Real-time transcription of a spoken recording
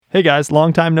Hey guys,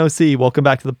 long time no see. Welcome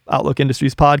back to the Outlook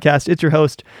Industries podcast. It's your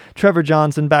host, Trevor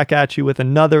Johnson, back at you with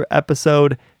another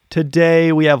episode.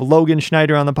 Today we have Logan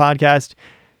Schneider on the podcast.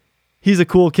 He's a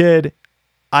cool kid.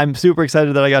 I'm super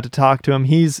excited that I got to talk to him.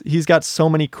 He's got so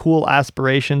many cool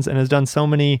aspirations and has done so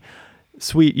many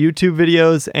sweet YouTube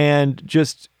videos and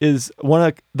just is one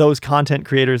of those content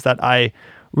creators that I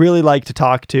really like to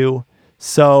talk to.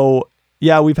 So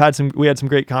yeah, we had some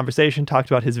great conversation, talked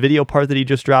about his video part that he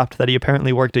just dropped that he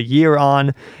apparently worked a year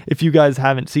on. If you guys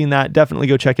haven't seen that, definitely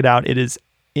go check it out. It is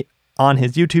on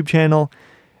his YouTube channel,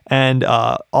 and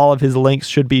all of his links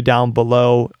should be down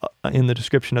below in the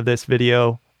description of this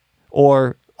video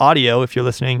or audio if you're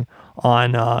listening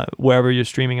on wherever you're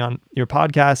streaming on your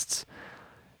podcasts.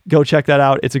 Go check that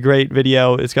out. It's a great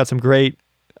video. It's got some great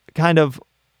kind of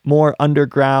more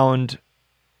underground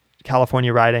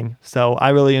California riding. So I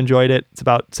really enjoyed it. It's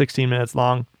about 16 minutes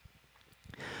long.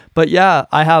 But yeah,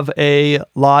 I have a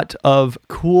lot of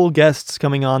cool guests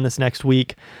coming on this next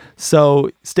week. So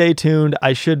stay tuned.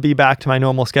 I should be back to my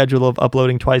normal schedule of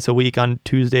uploading twice a week on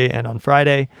Tuesday and on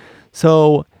Friday.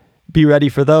 So be ready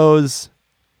for those.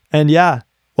 And yeah,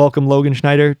 welcome Logan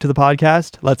Schneider to the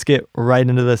podcast. Let's get right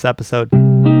into this episode.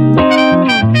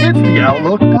 It's the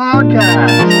Outlook Podcast.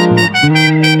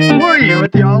 We're here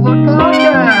at the Outlook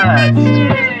Podcast.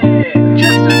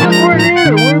 Just we're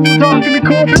here. We're talking to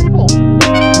cool people.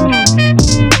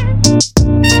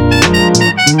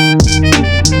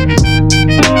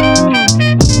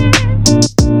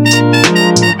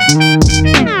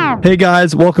 Hey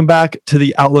guys, welcome back to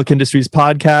the Outlook Industries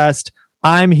Podcast.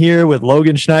 I'm here with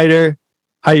Logan Schneider.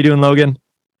 How you doing, Logan?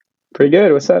 Pretty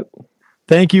good. What's up?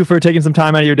 Thank you for taking some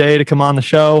time out of your day to come on the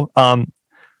show.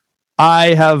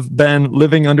 I have been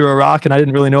living under a rock and I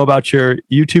didn't really know about your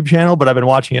YouTube channel, but I've been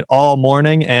watching it all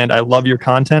morning and I love your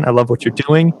content. I love what you're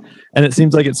doing. And it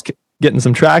seems like it's getting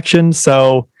some traction.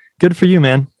 So good for you,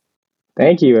 man.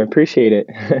 Thank you. I appreciate it.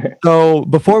 So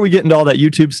before we get into all that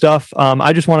YouTube stuff,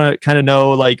 I just want to kind of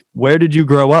know, like, where did you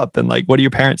grow up and like, what do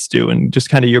your parents do and just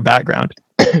kind of your background?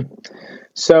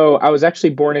 So I was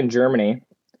actually born in Germany.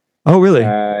 Oh, really?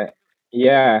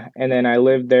 Yeah. And then I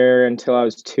lived there until I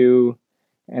was 2.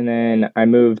 And then I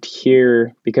moved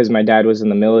here because my dad was in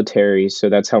the military. So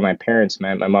that's how my parents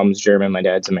met. My mom's German, my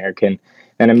dad's American.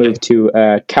 And I moved to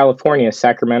California,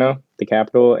 Sacramento, the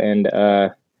capital, and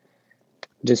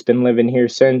just been living here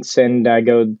since. And I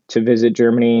go to visit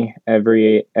Germany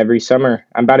every summer.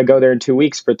 I'm about to go there in 2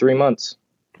 weeks for 3 months.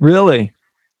 Really?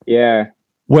 Yeah.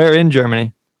 Where in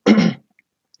Germany?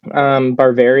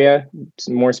 Bavaria,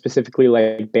 more specifically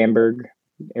like Bamberg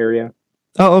area.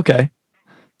 Oh, okay.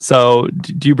 So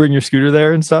do you bring your scooter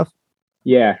there and stuff?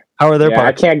 Yeah. How are their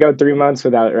parks? I can't go 3 months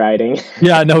without riding.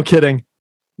 Yeah, no kidding.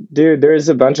 Dude, there's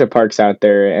a bunch of parks out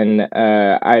there, and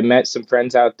I met some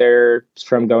friends out there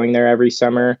from going there every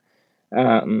summer.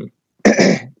 And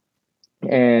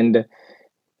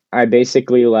I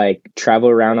basically like travel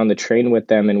around on the train with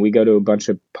them, and we go to a bunch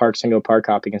of parks and go park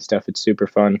hopping and stuff. It's super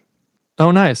fun. Oh,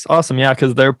 nice. Awesome. Yeah,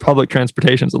 because their public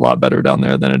transportation is a lot better down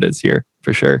there than it is here,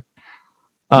 for sure.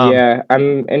 Yeah,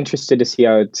 I'm interested to see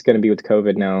how it's going to be with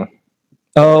COVID now.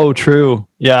 Oh, true.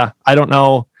 Yeah, I don't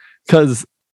know, because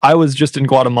I was just in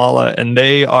Guatemala, and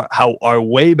they are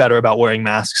way better about wearing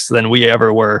masks than we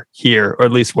ever were here, or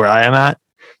at least where I am at.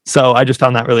 So I just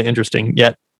found that really interesting.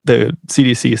 Yet the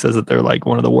CDC says that they're like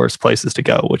one of the worst places to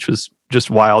go, which was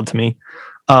just wild to me.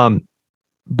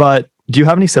 But do you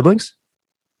have any siblings?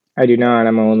 I do not.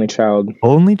 I'm an only child.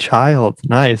 Only child.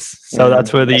 Nice. So Yeah,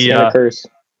 that's where that's not a curse.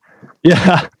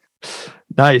 Yeah.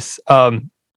 Nice. How'd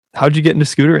you get into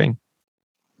scootering?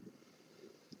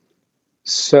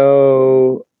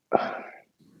 So,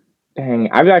 dang,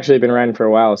 I've actually been riding for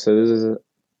a while. So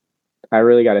I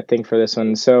really got to think for this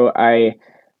one. So I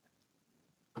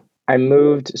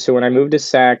moved. So when I moved to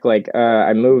Sac,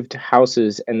 I moved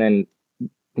houses, and then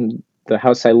the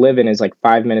house I live in is like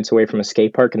 5 minutes away from a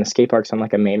skate park, and the skate park's on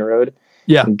like a main road.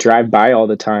 Yeah. I'd drive by all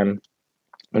the time,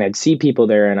 and I'd see people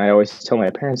there, and I always tell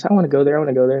my parents, I want to go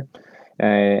there.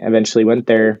 I eventually went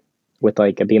there with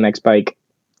like a BMX bike,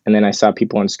 and then I saw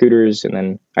people on scooters, and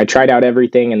then I tried out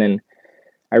everything, and then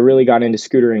I really got into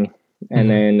scootering, and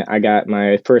then I got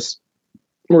my first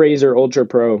Razor Ultra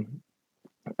Pro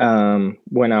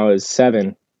when I was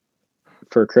 7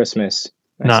 for Christmas.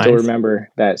 I still remember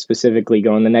that specifically,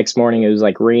 going the next morning. It was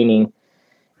like raining,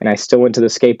 and I still went to the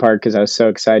skate park because I was so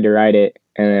excited to ride it.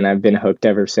 And then I've been hooked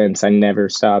ever since. I never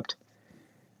stopped.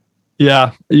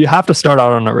 Yeah, you have to start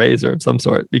out on a Razor of some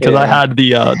sort, because I had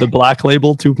the Black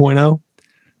Label 2.0.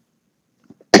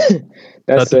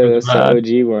 That's the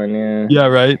OG one, yeah. Yeah,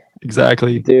 right.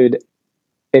 Exactly. Dude,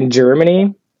 in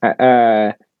Germany,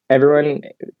 everyone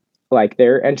like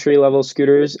their entry level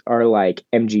scooters are like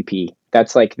MGP.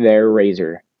 That's like their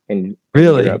razor in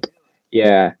Really? Europe.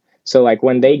 Yeah. So like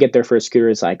when they get their first scooter,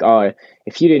 it's like, oh,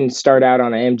 if you didn't start out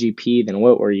on an MGP, then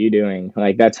what were you doing?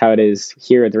 Like that's how it is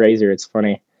here at the Razor. It's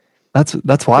funny. That's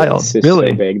wild. It's just Really?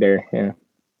 so big there. Yeah.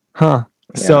 Huh.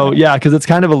 So yeah, because it's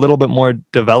kind of a little bit more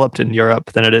developed in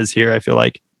Europe than it is here, I feel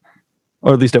like.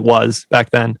 Or at least it was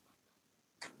back then.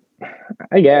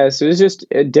 I guess it was just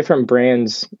different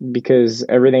brands because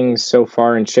everything's so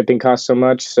far and shipping costs so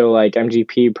much. So like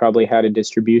MGP probably had a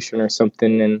distribution or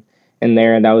something in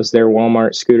there, and that was their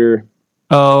Walmart scooter.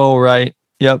 Oh, right.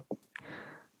 Yep.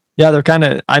 Yeah, they're kind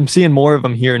of, I'm seeing more of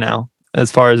them here now.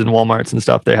 As far as in Walmarts and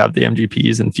stuff, they have the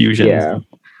MGPs and Fusions. Yeah.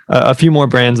 A few more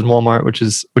brands in Walmart, which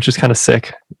is kind of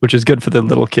sick, which is good for the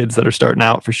little kids that are starting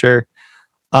out for sure.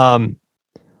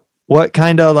 What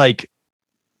kind of like,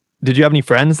 did you have any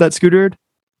friends that scootered?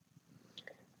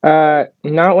 Not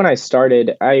when I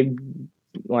started. I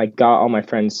like got all my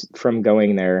friends from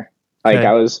going there. Like Okay.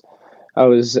 I was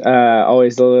always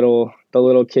the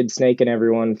little kid snaking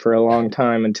everyone for a long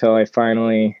time until I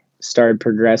finally started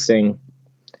progressing.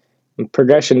 And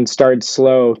progression started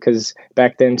slow because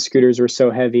back then scooters were so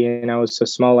heavy and I was so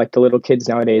small. Like the little kids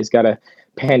nowadays got a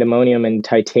pandemonium and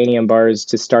titanium bars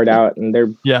to start out, and their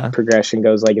progression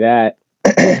goes like that.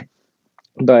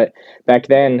 But back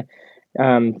then,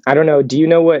 I don't know. Do you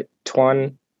know what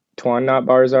Twan knot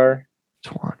bars are?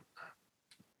 Twan.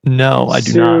 No, I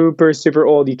do not. Super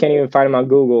old. You can't even find them on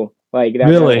Google. Like that's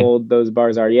Really? how old those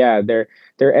bars are. Yeah, they're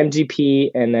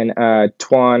MGP, and then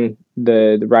Twan,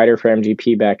 the rider for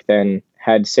MGP back then,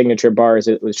 had signature bars.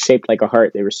 It was shaped like a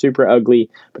heart. They were super ugly,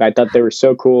 but I thought they were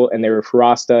so cool, and they were for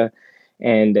Rasta.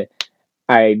 And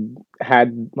I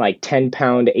had like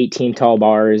 10-pound, 18 tall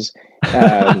bars,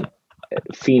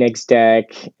 Phoenix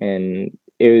deck, and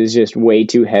it was just way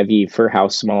too heavy for how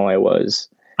small I was.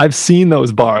 I've seen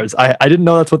those bars. I didn't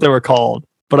know that's what they were called,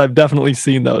 but I've definitely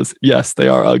seen those. Yes, they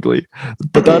are ugly.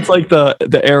 But that's like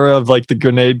the era of like the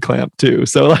grenade clamp too.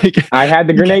 So like I had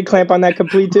the grenade clamp on that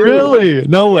complete too. Really?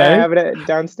 No way. Yeah, I have it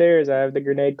downstairs. I have the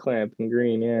grenade clamp in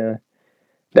green. Yeah.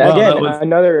 Wow, Again,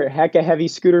 another heck of heavy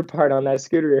scooter part on that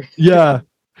scooter. Yeah.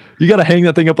 You got to hang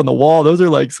that thing up on the wall. Those are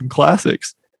like some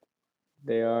classics.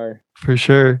 They are. For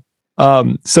sure.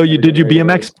 So did you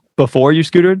BMX before you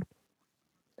scootered?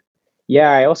 Yeah,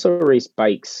 I also raced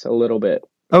bikes a little bit.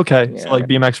 Okay, Yeah. so like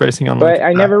BMX racing on. But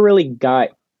I never really got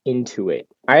into it.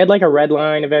 I had like a red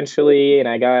line eventually, and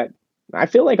I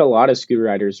feel like a lot of scooter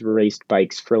riders raced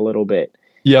bikes for a little bit.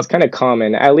 Yep. It's kind of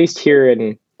common, at least here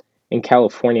in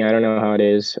California. I don't know how it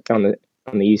is on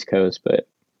the East Coast, but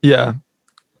yeah,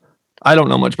 I don't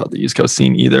know much about the East Coast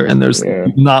scene either, and there's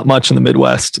not much in the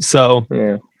Midwest. So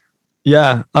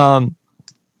yeah.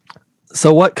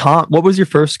 So what was your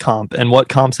first comp, and what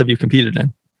comps have you competed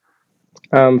in?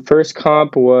 First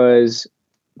comp was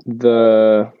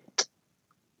the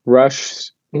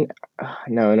Rush.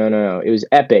 No. It was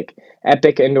Epic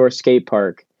Indoor Skate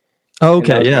Park.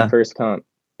 Okay, yeah. My first comp.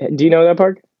 Do you know that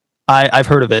park? I've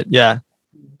heard of it. Yeah.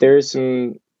 There's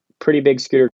some pretty big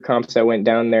scooter comps that went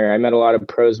down there. I met a lot of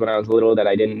pros when I was little that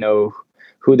I didn't know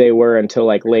who they were until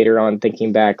like later on,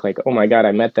 thinking back, like, oh my God,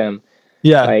 I met them.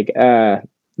 Yeah. Like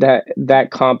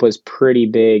that comp was pretty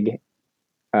big.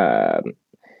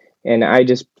 And I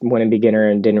just went a beginner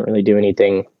and didn't really do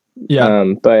anything.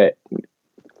 Yeah. But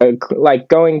like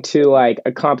going to like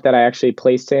a comp that I actually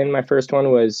placed in, my first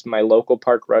one was my local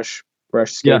park, Rush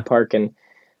Skate Park, and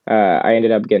I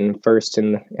ended up getting first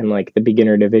in like the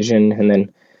beginner division, and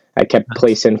then I kept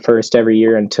placing first every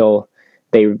year until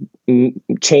they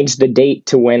changed the date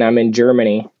to when I'm in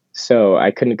Germany, so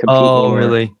I couldn't compete anymore. Oh,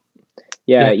 really?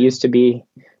 Yeah, it used to be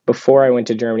before I went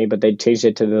to Germany, but they changed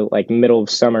it to the like middle of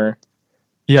summer.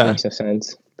 Yeah, makes no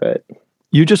sense. But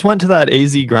you just went to that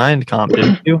AZ Grind comp,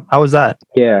 didn't you? How was that?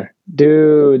 Yeah,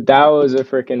 dude, that was a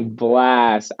freaking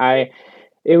blast.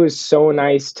 It was so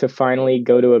nice to finally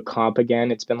go to a comp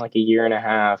again. It's been like a year and a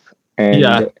half,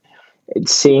 and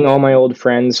seeing all my old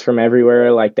friends from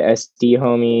everywhere, like the SD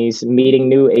homies, meeting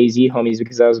new AZ homies,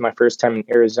 because that was my first time in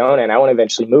Arizona, and I want to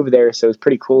eventually move there. So it was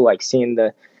pretty cool, like seeing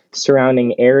the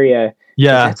surrounding area.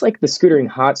 Yeah, that's like the scootering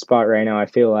hotspot right now, I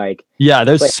feel like. Yeah,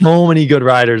 there's so many good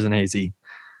riders in AZ. Dude,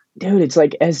 it's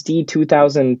like SD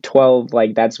 2012,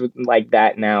 like that's like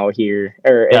that now here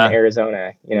or in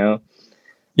Arizona, you know?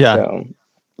 Yeah. So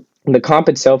the comp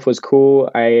itself was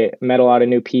cool. I met a lot of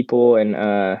new people,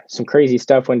 and some crazy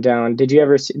stuff went down. Did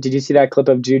you see that clip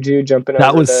of Juju jumping over?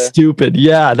 That was stupid.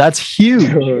 Yeah, that's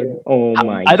huge. Dude, oh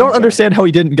my! I don't understand how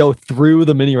he didn't go through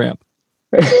the mini ramp.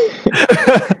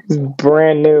 It's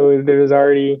brand new. There was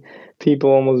already people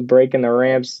almost breaking the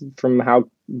ramps from how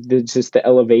just the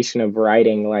elevation of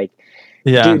riding. Like,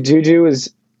 Yeah. dude, Juju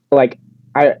was like,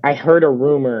 I heard a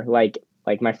rumor, like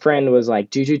my friend was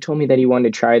like, Juju told me that he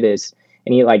wanted to try this,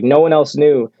 and he like no one else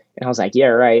knew, and I was like, yeah,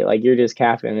 right, like you're just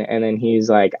capping. And then he's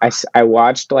like, I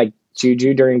watched like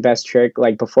Juju during Best Trick,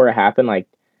 like before it happened, like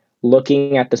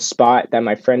looking at the spot that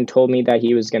my friend told me that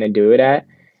he was gonna do it at.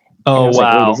 And I Oh was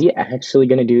like, wait, wow. is he actually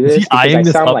gonna do Is this? he eyeing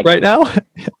this up right now?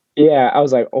 Yeah, I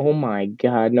was like, oh my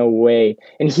God, no way.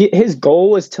 And his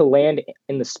goal was to land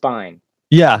in the spine,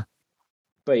 Yeah.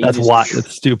 but he That's why.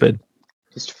 That's stupid.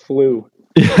 just flew.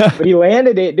 Yeah. But he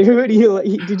landed it, dude.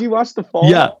 Did you watch the fall?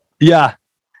 Yeah. Yeah.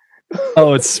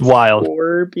 Oh, it's wild.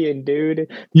 Scorpion, dude.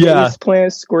 Yeah. Face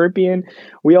plant scorpion.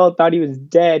 We all thought he was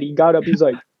dead. He got up. He's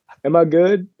like, am I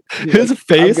good? He's His like,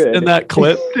 face "I'm good." in that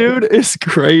clip, dude, is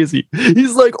crazy.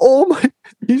 He's like, oh my,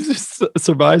 he just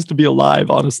survives to be alive,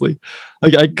 honestly.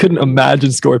 Like, I couldn't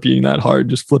imagine scorpioning that hard,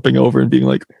 just flipping over and being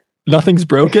like, nothing's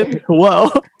broken.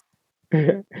 Well,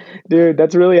 Dude,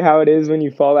 that's really how it is when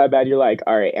you fall that bad. You're like,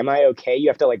 all right, am I okay? You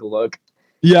have to like look.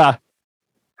 yeah,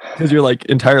 because you're like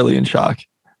entirely in shock.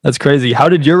 That's crazy. How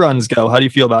did your runs go? How do you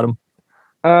feel about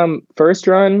them? First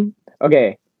run,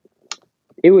 okay.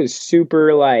 It was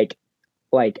super like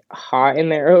hot in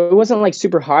there. It wasn't like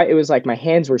super hot. It was like my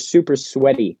hands were super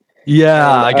sweaty.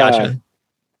 Yeah, And, I gotcha.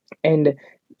 And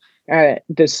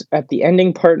at the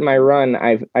ending part of my run,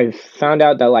 I've found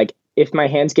out that like if my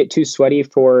hands get too sweaty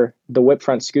for the whip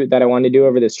front scoot that I wanted to do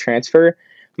over this transfer,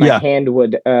 my hand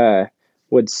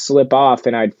would slip off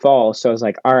and I'd fall. So I was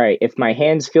like, all right, if my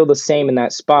hands feel the same in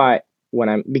that spot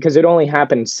because it only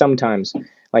happens sometimes,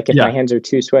 like if my hands are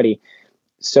too sweaty.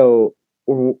 So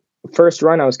first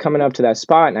run, I was coming up to that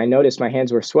spot and I noticed my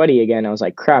hands were sweaty again. I was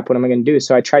like, crap, what am I going to do?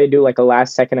 So I tried to do like a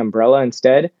last second umbrella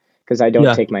instead because I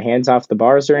don't take my hands off the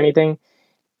bars or anything.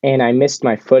 And I missed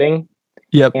my footing.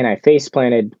 Yep. And I face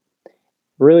planted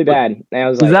really bad. And I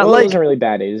was like, it wasn't really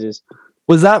bad. It was just.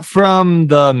 Was that from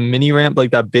the mini ramp,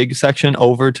 like that big section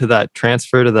over to that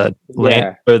transfer to the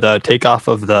land or the takeoff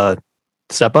of the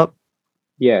step up?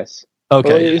 Yes.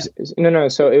 Okay. Well, no.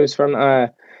 So it was from,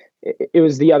 it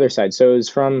was the other side. So it was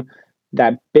from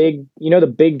that big,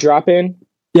 the big drop in.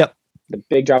 Yep. The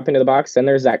big drop into the box. Then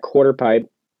there's that quarter pipe.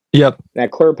 Yep.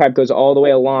 That quarter pipe goes all the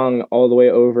way along, all the way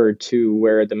over to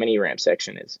where the mini ramp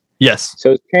section is. Yes.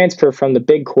 So it's transfer from the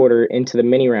big quarter into the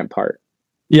mini ramp part.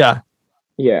 Yeah.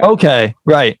 Yeah. Okay.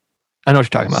 Right. I know what you're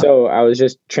talking about. So I was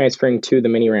just transferring to the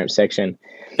mini ramp section.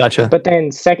 Gotcha. But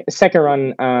then second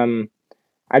run,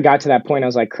 I got to that point. I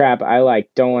was like, crap, I like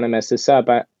don't want to mess this up.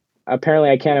 Apparently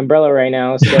I can't umbrella right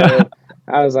now. So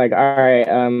I was like, all right,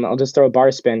 I'll just throw a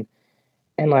bar spin.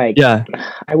 And like,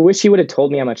 I wish he would have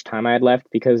told me how much time I had left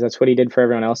because that's what he did for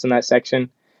everyone else in that section.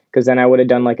 Because then I would have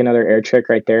done like another air trick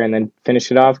right there and then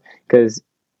finish it off. Because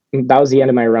that was the end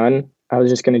of my run. I was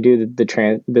just going to do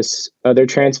this other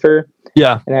transfer.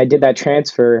 Yeah. And I did that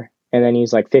transfer and then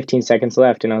he's like 15 seconds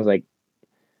left. And I was like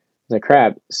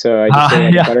crap. So I just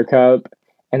did like a buttercup.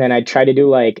 And then I tried to do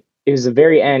like, it was the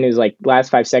very end. It was like last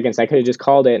 5 seconds. I could have just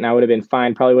called it and I would have been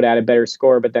fine. Probably would have had a better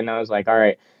score. But then I was like, all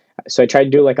right. So I tried to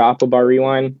do like a oppo bar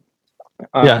rewind.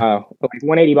 Like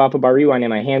 180 oppo bar rewind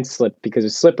and my hand slipped because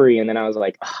it's slippery. And then I was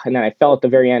like, and then I fell at the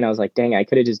very end. I was like, dang, I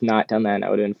could have just not done that and I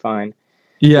would have been fine.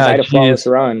 Yeah. I had a flawless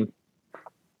run.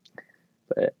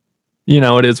 But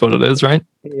it is what it is, right?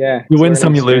 Yeah. You win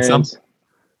some, you lose some.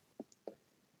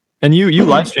 And you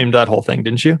live streamed that whole thing,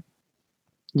 didn't you?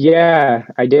 Yeah,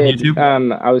 I did.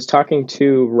 YouTube? I was talking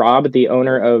to Rob, the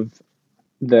owner of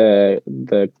the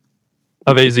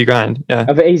of AZ Grind,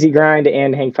 of AZ Grind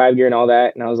and Hang 5 Gear and all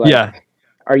that, and I was like,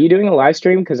 are you doing a live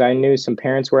stream? Because I knew some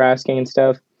parents were asking and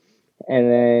stuff. And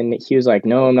then he was like,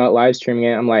 no, I'm not live streaming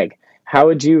it. I'm like, how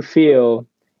would you feel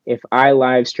if I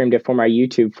live streamed it for my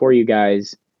YouTube for you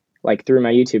guys, like through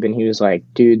my YouTube? And he was like,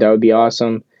 dude, that would be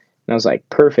awesome. And I was like,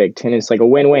 perfect. And it's like a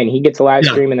win-win. He gets a live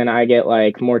stream and then I get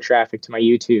like more traffic to my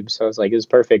YouTube. So I was like, it was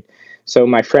perfect. So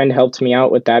my friend helped me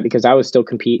out with that because I was still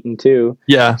competing too.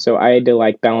 Yeah. So I had to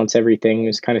like balance everything. It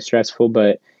was kind of stressful,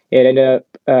 but it ended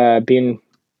up being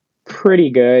pretty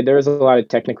good. There was a lot of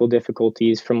technical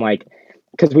difficulties from like,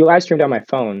 because we live streamed on my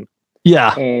phone.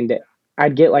 Yeah. And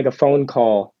I'd get like a phone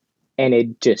call and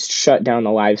it just shut down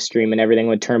the live stream and everything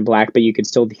would turn black, but you could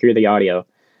still hear the audio.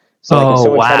 So like, if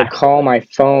someone tried to call my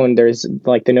phone, there's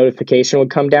like the notification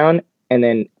would come down and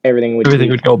then everything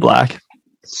would go black.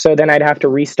 So then I'd have to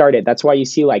restart it. That's why you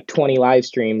see like 20 live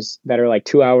streams that are like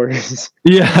 2 hours.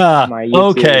 Yeah.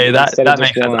 Okay. That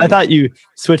makes sense. I thought you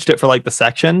switched it for like the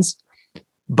sections,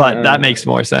 but that makes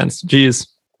more sense. Jeez.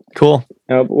 Cool.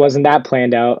 Nope, wasn't that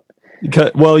planned out.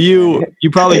 Well, you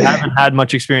probably haven't had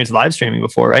much experience live streaming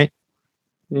before, right?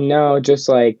 No, just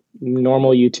like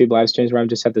normal YouTube live streams where I'm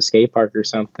just at the skate park or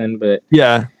something, but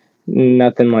Yeah.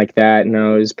 nothing like that.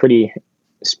 No, it's pretty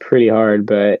hard,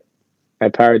 but I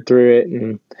powered through it.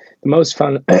 And the most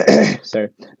fun, sorry,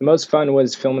 the most fun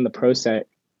was filming the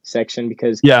section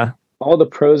because Yeah. all the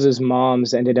pros'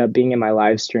 moms ended up being in my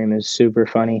live stream. It was super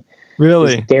funny.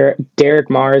 Really? Derek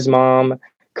Marr's mom,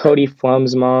 Cody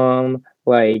Flum's mom,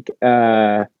 like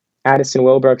Addison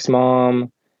Wilbrook's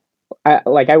mom.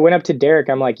 I went up to Derek.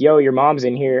 I'm like, "Yo, your mom's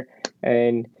in here,"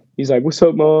 and he's like, "What's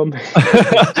up, mom?"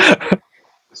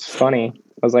 It's funny.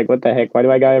 I was like, "What the heck? Why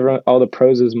do I got all the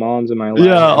pros' moms in my life?"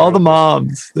 Yeah, all the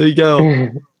moms. There you go.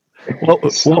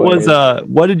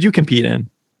 What did you compete in?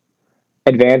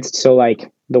 Advanced, so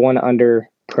like the one under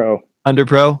pro. Under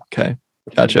pro? Okay.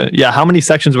 Gotcha. Yeah, how many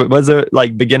sections was there,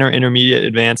 like beginner, intermediate,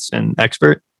 advanced, and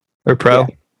expert or pro?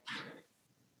 Yeah.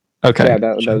 Okay. Yeah,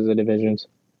 those are the divisions.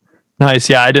 Nice.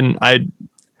 Yeah, I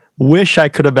wish I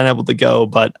could have been able to go,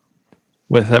 but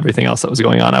with everything else that was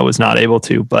going on, I was not able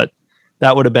to. But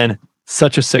that would have been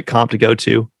such a sick comp to go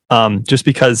to. Just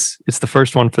because it's the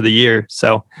first one for the year.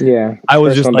 So yeah, I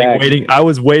was just like waiting. I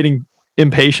was waiting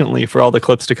impatiently for all the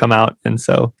clips to come out. And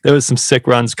so there was some sick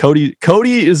runs. Cody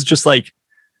is just like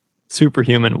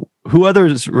superhuman. Who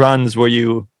others runs were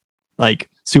you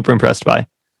like super impressed by?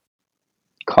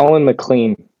 Colin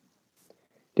McLean.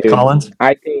 Dude, Collins?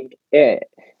 I think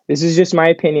this is just my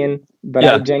opinion, but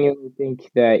I genuinely think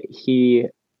that he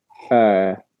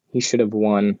should have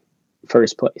won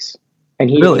first place. And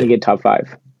he didn't get top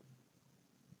 5.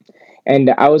 And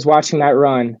I was watching that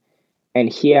run,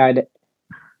 and he had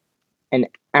an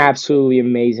absolutely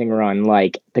amazing run.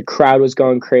 Like, the crowd was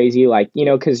going crazy. Like,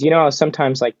 because,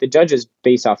 sometimes, like, the judges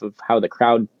base off of how the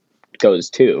crowd goes,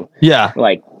 too. Yeah.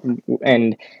 Like,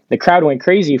 and the crowd went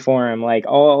crazy for him. Like,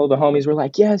 all the homies were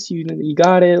like, yes, you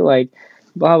got it. Like,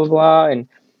 blah, blah, blah. And,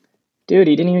 dude,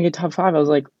 he didn't even get top 5. I was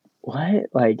like, what?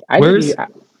 Like,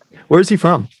 where's he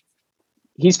from?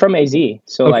 He's from AZ.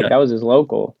 So, like, that was his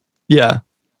local. Yeah.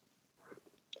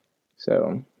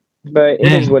 So, but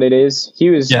it is what it is.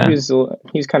 He's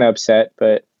kind of upset,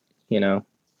 but can't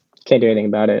do anything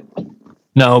about it.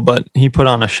 No, but he put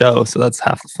on a show, so that's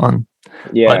half the fun.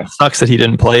 Yeah, but it sucks that he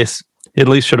didn't place. He at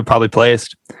least should have probably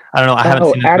placed. I don't know. I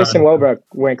haven't seen. Addison Wilbrook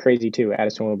went crazy too.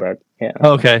 Addison Wilbrook. Yeah.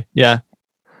 Okay. Yeah.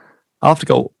 I'll have to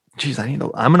go. Geez, I'm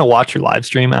gonna watch your live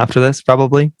stream after this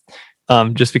probably,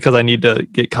 just because I need to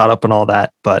get caught up on all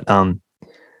that. But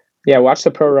yeah, watch the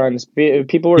pro runs.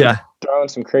 People were throwing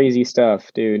some crazy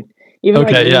stuff, dude. Even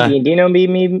like Mean Bean. Do you know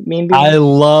Mean Bean? I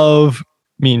love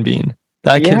Mean Bean.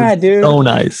 That kid is so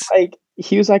nice. Like,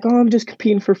 he was like, "Oh, I'm just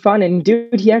competing for fun," and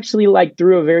dude, he actually like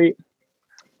threw a very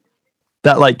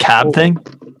like cab thing.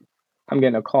 I'm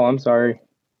getting a call. I'm sorry.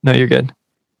 No, you're good.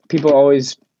 People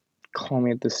always call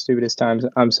me at the stupidest times.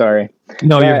 I'm sorry.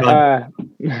 No, you're fine.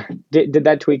 Did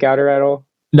that tweak out or at all?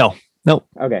 No. Nope.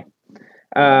 Okay.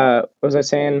 What was I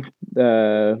saying?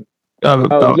 Mean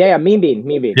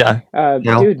Bean. Yeah.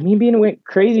 Dude, Mean Bean went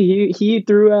crazy. He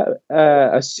threw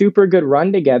a super good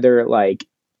run together. Like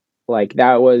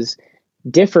that was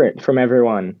different from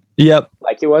everyone. Yep.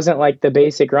 Like, it wasn't like the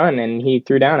basic run, and he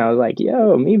threw down. I was like,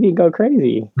 "Yo, Mean Bean go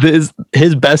crazy." His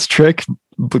best trick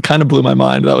kind of blew my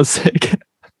mind. That was sick.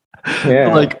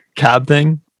 Yeah. Like cab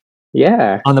thing.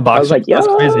 Yeah. On the box. I was like, that's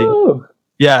crazy.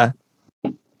 Yeah.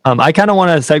 I kind of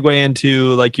want to segue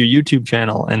into like your YouTube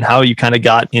channel and how you kind of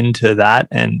got into that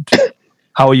and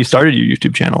how you started your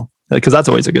YouTube channel, because that's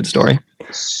always a good story.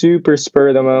 Super spur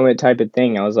of the moment type of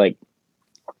thing. I was like,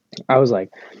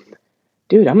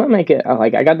 dude, I'm gonna make it.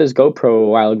 Like, I got this GoPro a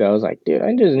while ago. I was like, dude,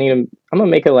 I'm gonna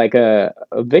make it like a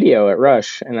video at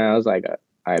Rush. And I was like,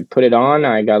 I put it on.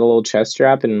 I got a little chest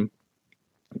strap, and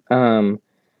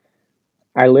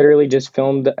I literally just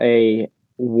filmed a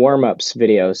warm-ups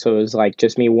video. So it was like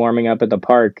just me warming up at the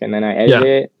park, and then I edited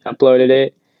it, uploaded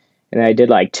it, and I did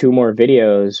like 2 more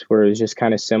videos where it was just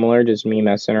kind of similar, just me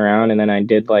messing around. And then I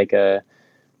did like a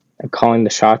calling the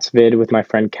shots vid with my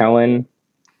friend Kellen.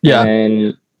 Yeah.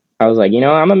 And I was like, I'm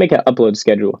gonna make an upload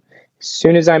schedule. As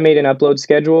soon as I made an upload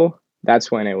schedule,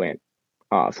 that's when it went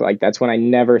off. Like, that's when I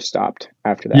never stopped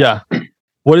after that. Yeah.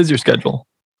 What is your schedule?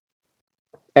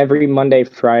 Every Monday,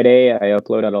 Friday, I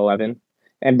upload at 11.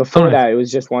 And before that, it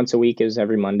was just once a week. It was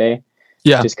every Monday.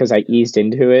 Yeah. Just because I eased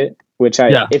into it. Which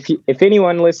if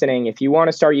anyone listening, if you want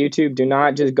to start YouTube, do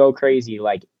not just go crazy.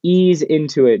 Like, ease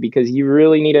into it, because you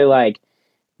really need to like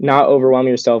not overwhelm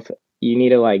yourself. You need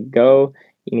to like go.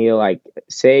 You need to like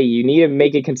say. You need to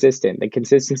make it consistent. The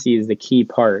consistency is the key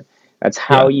part. That's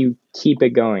how you keep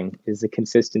it going, is the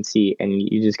consistency. And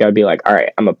you just got to be like, all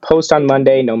right, I'm gonna post on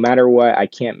Monday, no matter what. I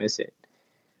can't miss it.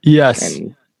 Yes.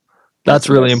 That's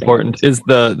the really best thing. important, is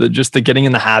the just the getting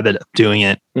in the habit of doing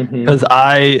it. Mhm. Because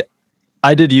I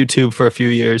did YouTube for a few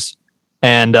years,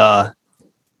 and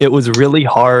it was really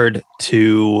hard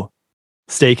to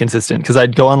stay consistent because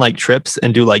I'd go on like trips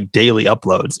and do like daily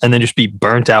uploads and then just be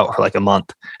burnt out for like a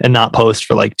month and not post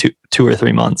for like two or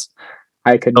 3 months.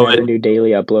 I could So never do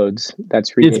daily uploads.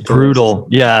 That's ridiculous. It's brutal.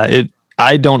 Yeah,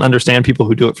 I don't understand people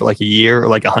who do it for like a year or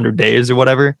like 100 days or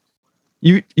whatever.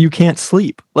 You can't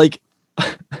sleep. Like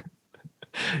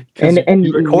And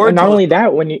you record not till- only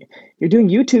that, when you're doing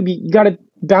YouTube, you got to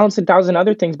balance 1,000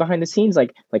 other things behind the scenes,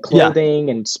 like clothing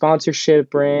and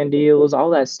sponsorship, brand deals, all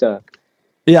that stuff.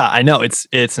 Yeah, I know, it's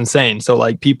insane. So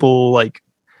like people like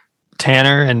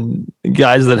Tanner and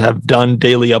guys that have done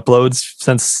daily uploads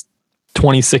since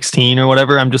 2016 or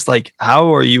whatever, I'm just like,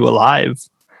 how are you alive?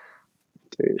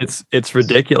 Dude. It's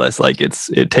ridiculous. Like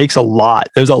it takes a lot.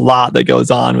 There's a lot that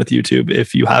goes on with YouTube.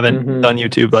 If you haven't Mhm. done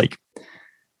YouTube, like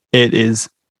it is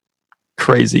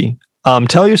crazy.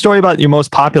 Tell your story about your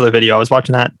most popular video. I was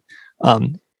watching that.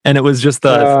 And it was just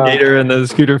the skater and the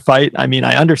scooter fight. I mean,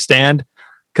 I understand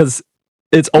because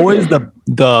it's always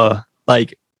the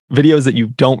like videos that you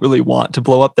don't really want to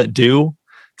blow up that do.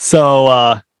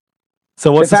 So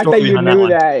what's the fact story that you behind that knew one?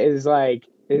 that is like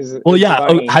is Well, is yeah. Oh,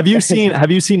 funny. have you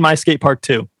seen My Skate Park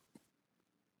 2?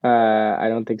 I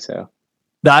don't think so.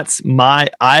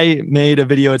 I made a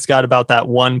video. It's got about that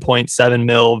 1.7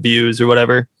 mil views or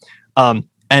whatever.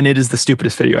 And it is the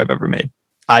stupidest video I've ever made.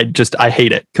 I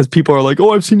hate it because people are like,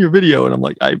 "Oh, I've seen your video." And I'm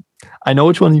like, I know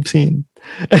which one you've seen.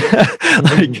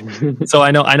 Like, so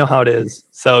I know how it is.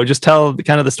 So just tell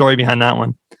kind of the story behind that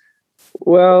one.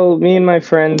 Well, me and my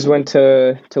friends went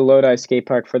to Lodi Skate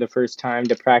Park for the first time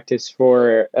to practice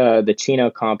for the Chino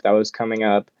comp that was coming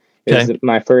up. It was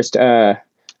my first. I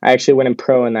actually went in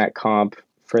pro in that comp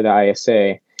for the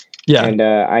ISA. Yeah. And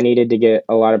I needed to get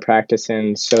a lot of practice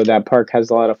in, so that park has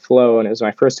a lot of flow. And it was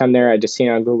my first time there. I just seen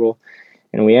it on Google,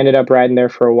 and we ended up riding there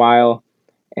for a while.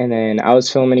 And then I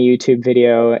was filming a YouTube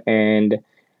video, and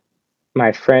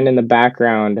my friend in the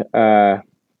background, I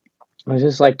was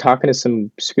just like talking to some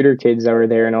scooter kids that were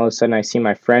there, and all of a sudden I see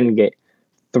my friend get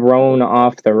thrown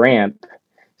off the ramp.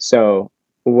 So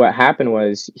what happened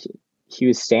was he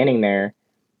was standing there,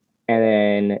 and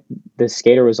then the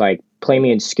skater was like, "Play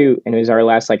me and scoot," and it was our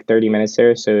last like 30 minutes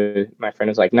there. So my friend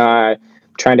was like, "Nah,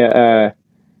 trying to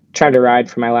ride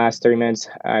for my last 30 minutes.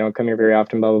 I don't come here very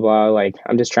often, blah blah blah. Like,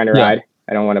 I'm just trying to ride.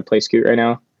 I don't want to play scoot right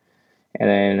now."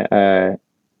 And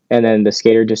then the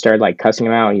skater just started like cussing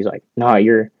him out. He's like, "No,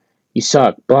 you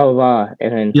suck, blah blah blah."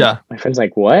 And then my friend's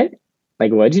like, "What?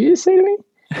 Like, what'd you just say to me?"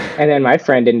 And then my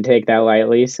friend didn't take that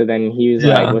lightly. So then he was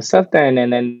like, "What's up then?"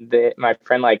 And then my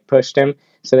friend like pushed him.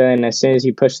 So then as soon as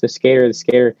he pushed the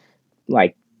skater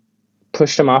like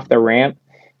pushed him off the ramp.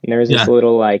 And there was this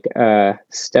little like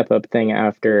step up thing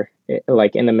after it,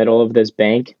 like in the middle of this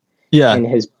bank. Yeah. And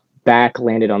his back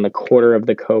landed on the quarter of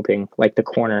the coping, like the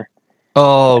corner.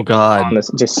 Oh, like, God. On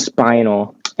this just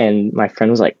spinal. And my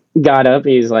friend was like, got up.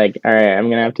 He's like, "All right, I'm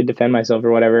going to have to defend myself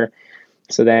or whatever."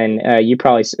 So then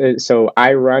so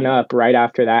I run up right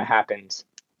after that happens.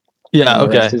 Yeah. And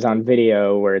okay. This is on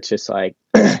video where it's just like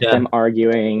them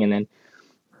arguing. And then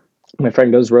my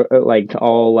friend goes like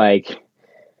all like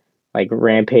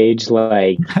rampage,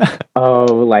 like, "Oh,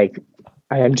 like,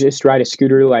 I am just ride a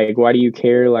scooter. Like, why do you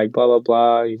care? Like, blah, blah,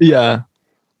 blah." Yeah.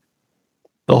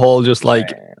 The whole just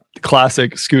like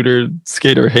classic skater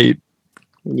hate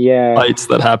fights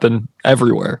that happen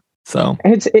everywhere. So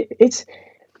and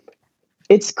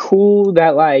it's cool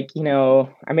that like, you know,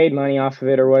 I made money off of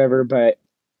it or whatever, but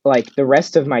like the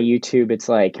rest of my YouTube, it's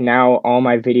like now all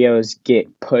my videos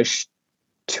get pushed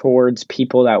towards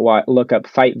people that look up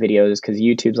fight videos because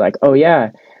YouTube's like, "Oh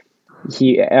yeah,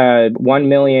 1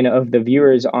 million of the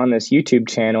viewers on this YouTube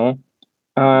channel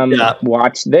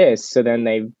watch this." So then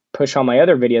they push all my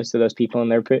other videos to those people,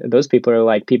 and those people are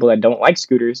like people that don't like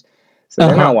scooters, so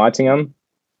they're not watching them.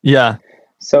 Yeah.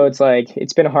 So it's like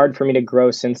it's been hard for me to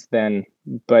grow since then,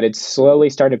 but it's slowly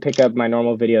starting to pick up. My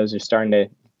normal videos are starting to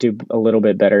do a little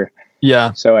bit better.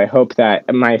 Yeah. So I hope that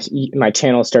my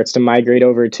channel starts to migrate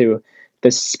over to the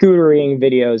scootering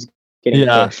videos getting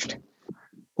pushed.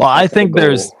 Well, I think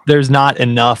there's not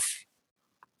enough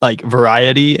like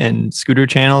variety in scooter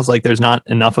channels. Like there's not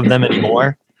enough of them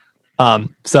anymore.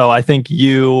 So I think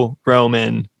you,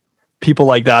 Roman, people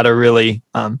like that are really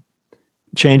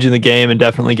changing the game and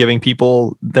definitely giving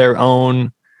people their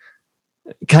own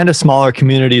kind of smaller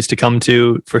communities to come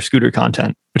to for scooter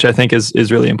content, which I think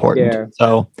is really important. Yeah.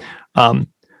 So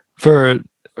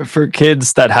for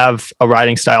kids that have a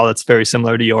riding style that's very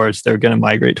similar to yours, they're going to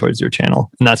migrate towards your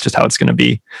channel, and that's just how it's going to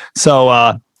be. So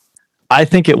I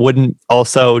think it wouldn't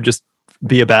also just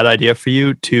be a bad idea for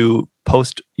you to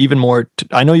post even more.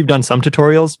 I know you've done some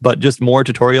tutorials, but just more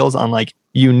tutorials on like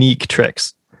unique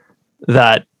tricks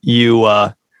that you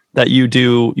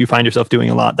find yourself doing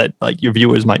a lot, that like your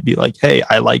viewers might be like, hey,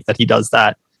 I like that he does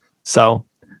that. So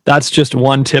that's just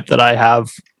one tip that I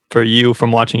have for you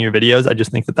from watching your videos. I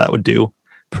just think that would do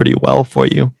pretty well for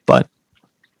you. But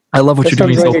I love what That you're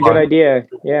doing sounds like so a far. good idea.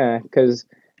 Yeah, because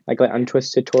like an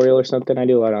untwist tutorial or something. I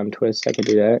do a lot of untwists. I could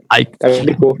do that. That would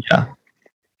be cool. Yeah.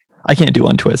 I can't do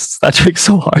untwists. That trick's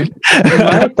so hard.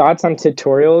 My thoughts on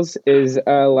tutorials is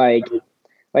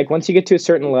like once you get to a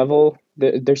certain level,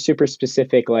 they're super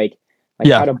specific. Like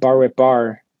Yeah. how to bar whip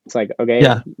bar. It's like, okay,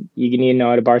 Yeah. you need to know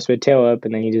how to bar split tail up,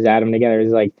 and then you just add them together.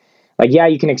 It's like yeah,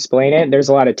 you can explain it. There's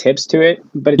a lot of tips to it,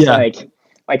 but it's Yeah.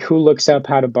 like who looks up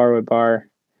how to bar whip bar?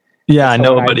 Yeah, That's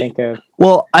what I nobody. think of.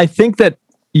 Well, I think that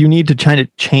you need to try to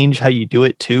change how you do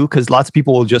it too, because lots of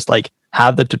people will just like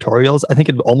have the tutorials. I think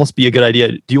it'd almost be a good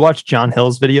idea. Do you watch John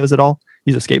Hill's videos at all?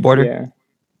 He's a skateboarder. Yeah.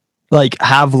 Like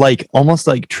have like almost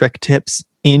like trick tips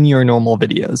in your normal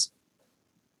videos.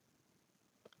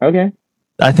 Okay.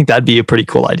 I think that'd be a pretty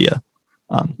cool idea.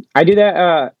 I do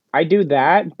that. I do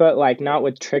that, but like not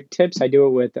with trick tips. I do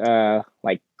it with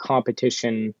like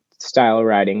competition style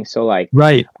riding. So like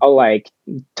Right. I'll like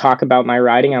talk about my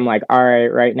riding. I'm like, all right,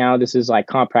 right now this is like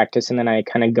comp practice, and then I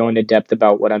kind of go into depth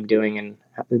about what I'm doing and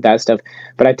that stuff.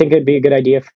 But I think it'd be a good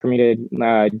idea for me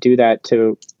to do that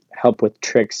to help with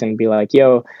tricks and be like,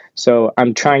 yo, so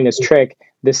I'm trying this trick.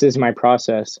 This is my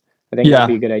process. I think Yeah.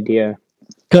 that'd be a good idea.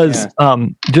 Because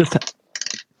just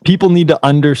people need to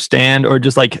understand or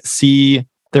just like see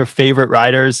their favorite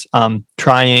riders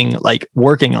trying, like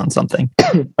working on something.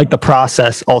 Like the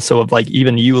process also of like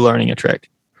even you learning a trick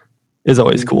is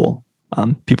always cool.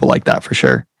 People like that for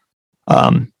sure.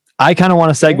 I kind of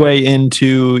want to segue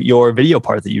into your video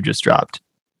part that you just dropped.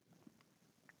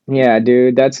 Yeah,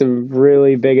 dude, that's a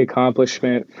really big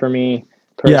accomplishment for me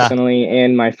personally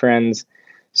and my friends.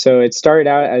 So it started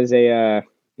out as a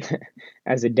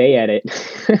as a day edit.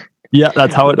 Yeah,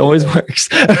 that's how it always works.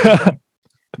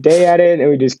 Day edit, and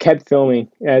we just kept filming.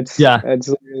 That's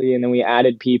literally, and then we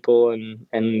added people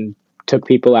and took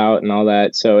people out and all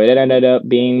that. So it ended up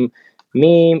being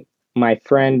me, my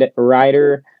friend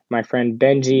Ryder, my friend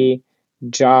Benji,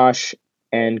 Josh,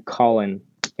 and Colin.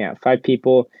 Yeah, 5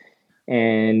 people.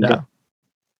 And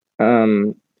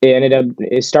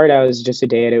it started out as just a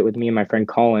day edit with me and my friend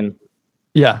Colin.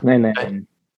 Yeah. And then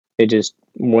it just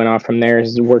went off from there.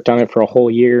 Worked on it for a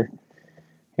whole year.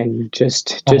 And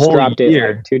just dropped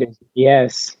it like 2 days.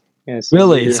 Yes.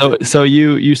 Really? So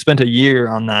you spent a year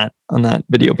on that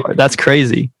video part. That's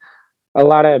crazy. A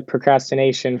lot of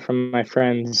procrastination from my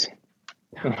friends.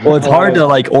 Well, it's hard to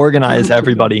like organize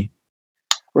everybody.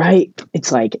 Right?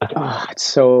 It's like, it's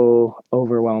so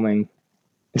overwhelming.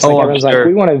 It's like everyone's like,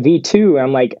 we want a V2.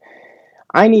 I'm like,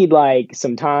 I need like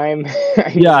some time.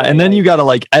 Yeah, and then you got to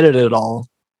like edit it all,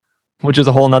 which is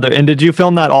a whole nother. And did you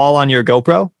film that all on your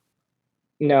GoPro?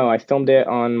 No, I filmed it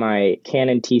on my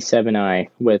Canon T7i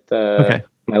with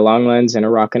my long lens and a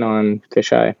Rockin'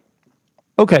 fisheye.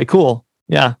 Okay, cool.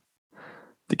 Yeah,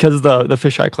 because the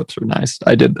fisheye clips were nice.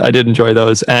 I did enjoy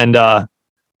those, and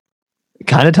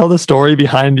kind of tell the story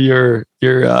behind your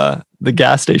the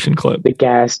gas station clip. The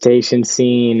gas station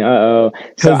scene. So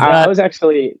I was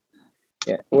actually,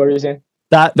 what was it?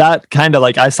 That kind of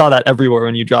like I saw that everywhere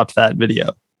when you dropped that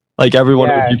video. Like everyone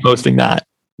would be posting that.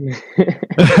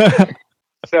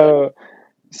 So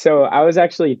I was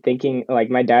actually thinking, like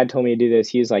my dad told me to do this.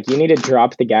 He was like, you need to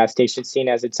drop the gas station scene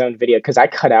as its own video, because I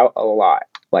cut out a lot.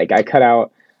 Like I cut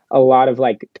out a lot of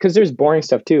like, because there's boring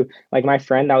stuff too. Like my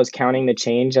friend that was counting the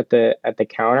change at the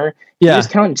counter, he was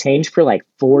counting change for like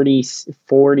 40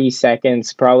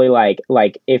 seconds, probably like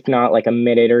if not like a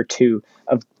minute or two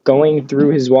of going through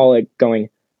his wallet, going,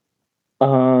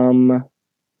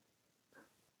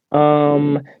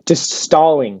 just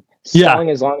stalling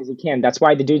as long as he can. That's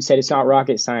why the dude said it's not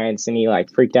rocket science, and he like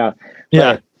freaked out.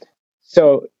 But,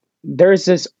 so there's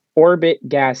this Orbit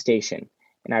gas station,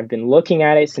 and I've been looking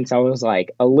at it since I was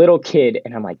like a little kid,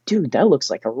 and I'm like, dude, that looks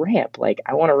like a ramp. Like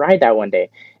I want to ride that one day.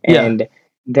 And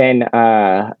then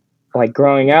like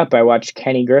growing up, I watched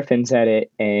Kenny Griffin's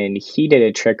edit, and he did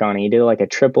a trick on it. He did like a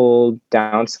triple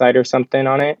downside or something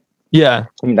on it. Yeah.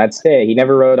 And that's it. He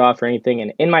never rode off or anything.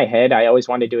 And in my head, I always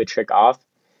wanted to do a trick off.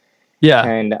 Yeah.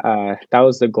 And that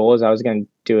was the goal, is I was going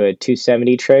to do a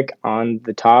 270 trick on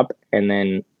the top and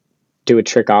then do a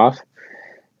trick off.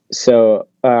 So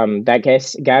that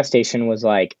gas station was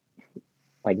like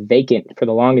vacant for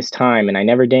the longest time, and I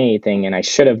never did anything, and I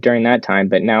should have during that time,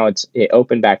 but now it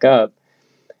opened back up,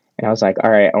 and I was like, all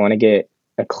right, I want to get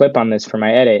a clip on this for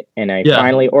my edit, and I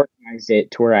finally organized organized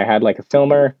it to where I had like a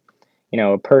filmer,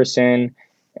 a person,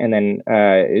 and then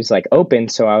it was like open.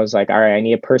 So I was like, all right, I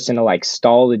need a person to like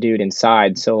stall the dude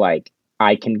inside so like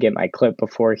I can get my clip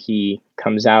before he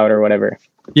comes out or whatever.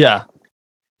 Yeah.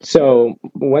 So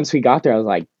once we got there, I was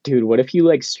like, dude, what if you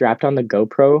like strapped on the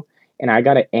GoPro and I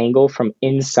got an angle from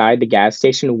inside the gas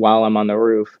station while I'm on the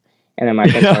roof? And then my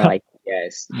friends were like,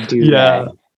 yes, do Yeah.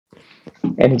 that.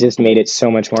 And it just made it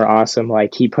so much more awesome.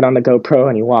 Like he put on the GoPro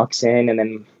and he walks in, and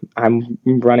then I'm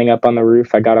running up on the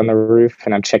roof. I got on the roof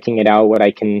and I'm checking it out, what I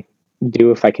can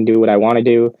do, if I can do what I want to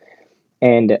do.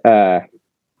 And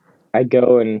I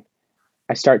go and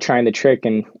I start trying the trick,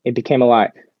 and it became a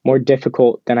lot more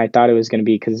difficult than I thought it was going to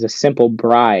be because it's a simple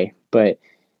braai, but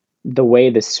the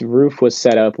way this roof was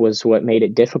set up was what made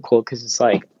it difficult because it's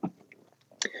like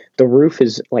the roof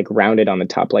is like rounded on the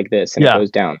top like this and it goes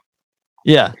down.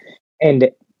 Yeah. And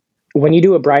when you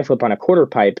do a braai flip on a quarter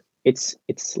pipe, it's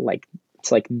like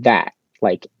that,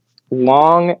 like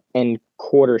long and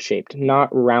quarter shaped, not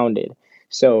rounded.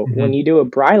 So when you do a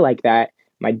braai like that,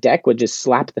 my deck would just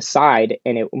slap the side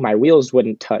and my wheels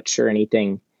wouldn't touch or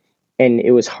anything. And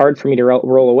it was hard for me to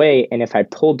roll away. And if I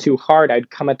pulled too hard, I'd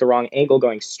come at the wrong angle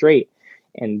going straight.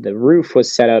 And the roof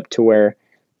was set up to where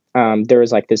there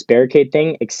was like this barricade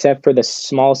thing, except for the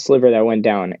small sliver that went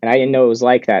down. And I didn't know it was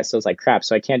like that. So it's like, crap.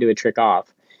 So I can't do a trick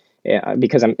off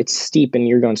because it's steep and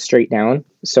you're going straight down.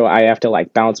 So I have to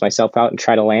like balance myself out and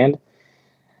try to land.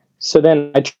 So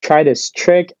then I tried this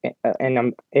trick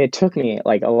and it took me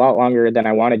like a lot longer than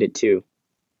I wanted it to.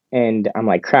 And I'm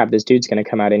like, crap, this dude's going to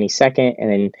come out any second. And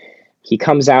then he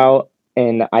comes out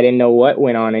and I didn't know what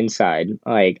went on inside.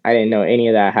 Like, I didn't know any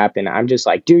of that happened. I'm just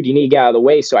like, dude, you need to get out of the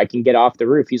way so I can get off the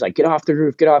roof. He's like, get off the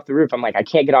roof, get off the roof. I'm like, I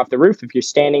can't get off the roof if you're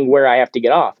standing where I have to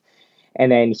get off.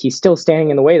 And then he's still standing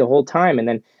in the way the whole time. And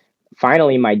then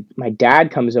finally my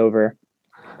dad comes over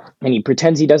and he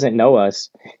pretends he doesn't know us.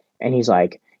 And he's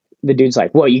like, the dude's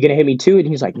like, what, you gonna hit me too? And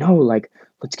he's like, no, like,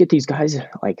 let's get these guys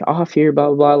like off here, blah,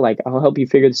 blah, blah. Like, I'll help you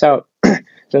figure this out. So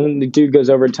then the dude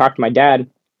goes over and talks to my dad.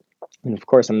 And of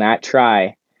course, on that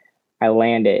try, I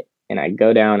land it and I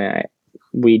go down and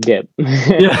we dip.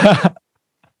 Yeah.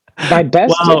 My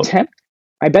best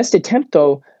attempt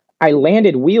though, I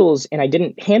landed wheels and I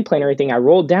didn't hand plane or anything. I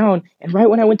rolled down, and right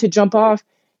when I went to jump off,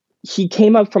 he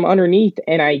came up from underneath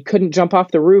and I couldn't jump off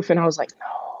the roof. And I was like, no.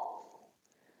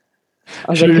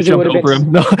 I was like, because it would have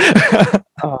been. No.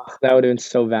 Oh, that would have been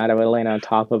so bad. I would have landed on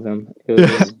top of him. It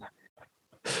was.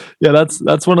 Yeah,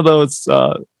 that's one of those.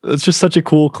 It's just such a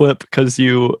cool clip because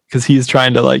he's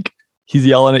trying to like he's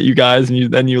yelling at you guys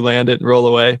and then you land it and roll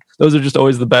away. Those are just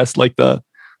always the best. The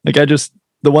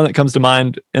one that comes to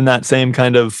mind in that same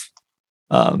kind of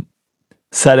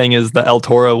setting is the El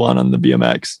Toro one on the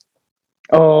BMX.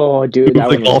 Oh, dude, that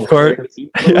the golf cart.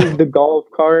 The golf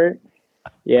cart.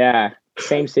 Yeah,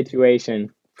 same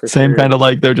situation. Same kind of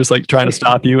like they're just like trying to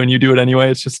stop you and you do it anyway.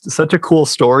 It's just such a cool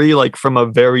story, like from a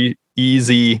very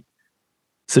easy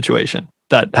situation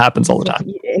that happens all the time.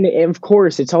 And of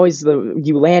course, it's always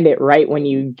you land it right when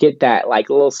you get that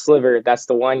like little sliver. That's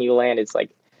the one you land. It's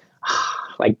like,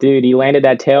 like, dude, he landed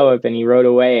that tail whip and he rode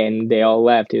away and they all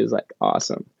left. It was like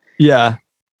awesome. Yeah,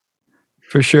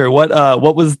 for sure. What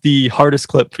was the hardest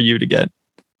clip for you to get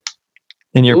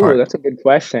in your part? That's a good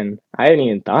question. I hadn't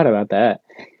even thought about that.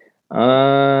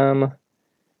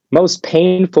 Most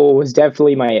painful was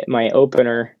definitely my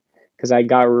opener because I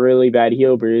got really bad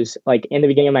heel bruise. Like in the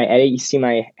beginning of my edit, you see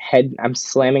my head, I'm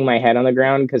slamming my head on the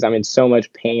ground because I'm in so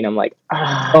much pain. I'm like,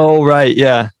 ah. Oh, right.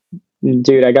 Yeah.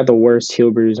 Dude, I got the worst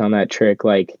heel bruise on that trick.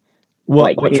 Like,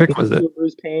 what trick was it? Heel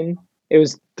bruise pain. It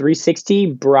was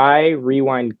 360 braai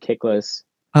rewind kickless.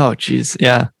 Oh, geez.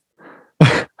 Yeah.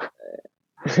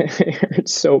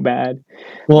 It's so bad.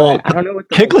 Well, but I don't know what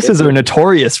kicklesses are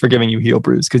notorious for giving you heel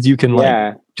bruise because you can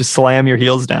just slam your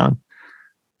heels down.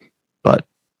 But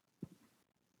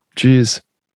geez,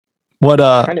 what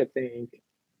I'm trying to think.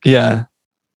 Yeah.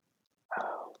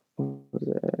 What was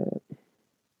it?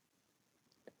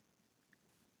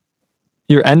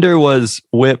 Your ender was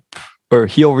whip or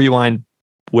heel rewind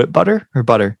whip butter or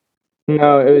butter?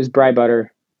 No, it was braai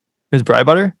butter. It was braai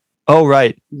butter? Oh,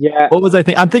 right. Yeah. What was I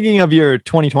thinking? I'm thinking of your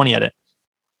 2020 edit.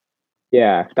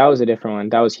 Yeah, that was a different one.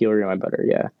 That was heel rewind butter.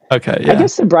 Yeah. Okay. Yeah. I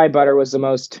guess the braai butter was the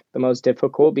most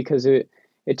difficult because it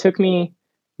took me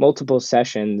multiple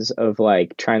sessions of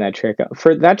like trying that trick.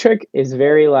 For that trick is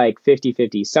very like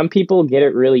 50-50. Some people get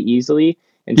it really easily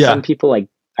and some people like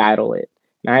battle it.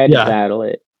 And I had to battle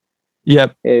it.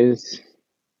 Yep.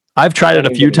 I've tried it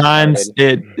a few times.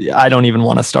 I don't even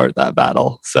want to start that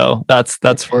battle. So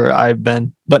that's where I've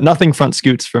been. But nothing front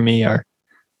scoots for me are.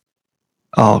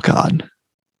 Oh God.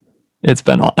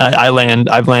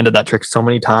 I've landed that trick so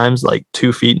many times, like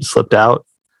 2 feet and slipped out.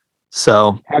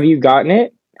 So Have you gotten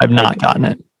it? I've not gotten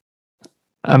it.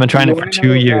 I've been trying You it for wanna 2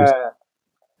 know, years.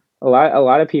 a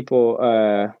lot of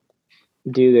people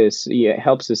do this. Yeah, it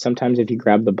helps us sometimes if you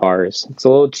grab the bars. It's a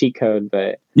little cheat code,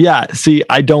 but Yeah. See,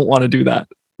 I don't want to do that.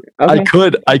 okay.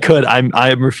 I could.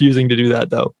 I'm refusing to do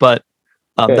that though. But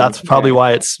Good, that's probably yeah.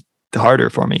 why it's harder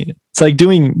for me. It's like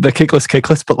doing the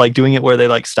kickless, but like doing it where they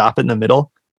like stop it in the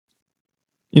middle.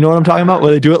 You know what I'm talking about?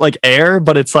 Where they do it like air,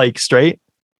 but it's like straight.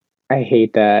 I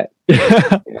hate that.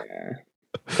 Yes.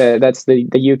 Yeah. That's the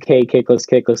UK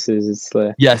kicklesses. It's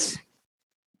the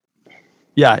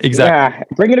Yeah, exactly. yeah.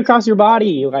 Bring it across your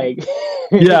body, like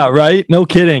Yeah, right. No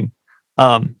kidding.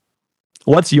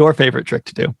 What's your favorite trick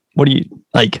to do? What do you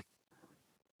like?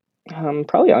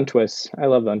 Probably untwists. I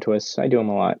love untwists. I do them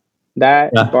a lot.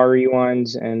 That Yeah. bar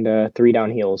rewinds and 3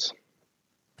 down heels,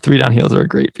 3 down heels are a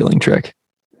great feeling trick.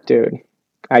 dude.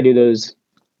 I do those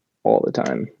all the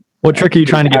time. What trick are you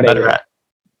trying to get Out of better it.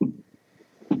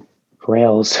 at?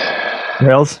 Rails.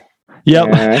 Rails. Yep.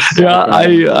 Yeah, I suck Yeah, at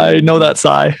them. I know that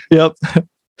sigh. Yep.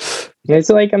 It's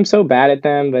like I'm so bad at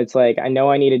them, but it's like I know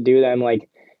I need to do them. Like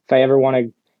if I ever want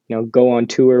to, go on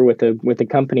tour with a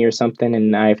company or something,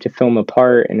 and I have to film a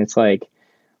part, and it's like,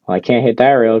 well, I can't hit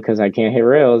that rail because I can't hit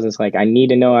rails. It's like I need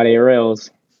to know how to hit rails.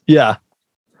 Yeah.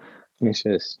 It's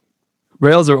just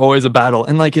Rails are always a battle.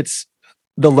 And like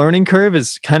the learning curve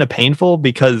is kind of painful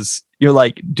because you're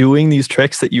like doing these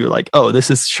tricks that you're like, oh,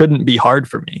 shouldn't be hard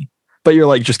for me. But you're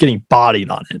like just getting bodied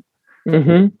on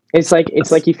it. It's like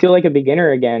you feel like a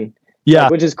beginner again. Yeah.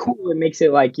 Which is cool. It makes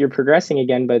it like you're progressing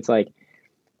again, but it's like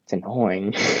it's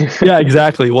annoying. Yeah,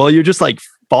 exactly. Well, you're just like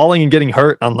falling and getting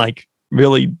hurt on like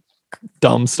really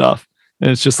dumb stuff. And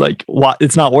it's just like, what?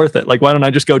 It's not worth it. Like, why don't I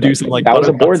just go do something like that was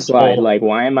a buttercuts board slide. full? Like,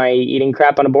 why am I eating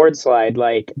crap on a board slide?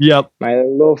 Like, Yep. my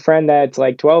little friend that's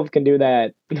like 12 can do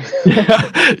that.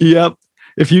 Yep.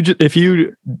 If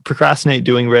you procrastinate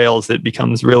doing rails, it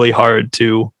becomes really hard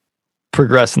to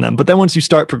progress in them. But then once you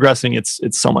start progressing, it's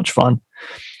so much fun.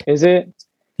 Is it?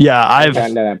 Yeah, I haven't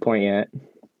gotten to that point yet.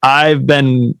 I've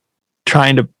been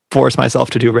trying to force myself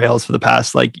to do rails for the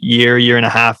past like year and a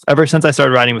half, ever since I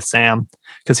started riding with Sam,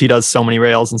 because he does so many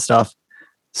rails and stuff.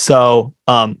 So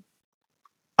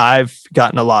I've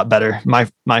gotten a lot better. My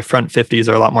front 50s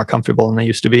are a lot more comfortable than they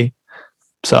used to be.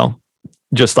 So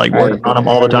just like working on them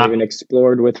all the I haven't time. even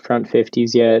explored with front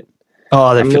 50s yet.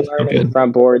 Oh, they I'm feel so learning good.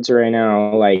 front boards right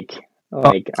now.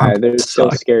 They're still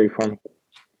suck. scary for me.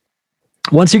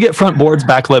 Once you get front boards,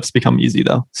 back lips become easy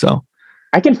though. So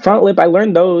I can front lip. I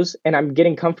learned those, and I'm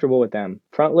getting comfortable with them.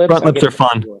 Front lips are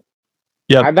fun.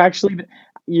 Yeah, I've actually.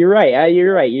 You're right.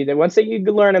 You're right. Once you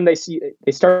learn them, they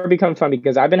start becoming fun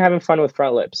because I've been having fun with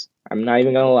front lips. I'm not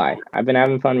even gonna lie. I've been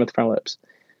having fun with front lips.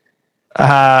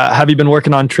 Have you been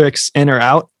working on tricks in or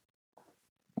out?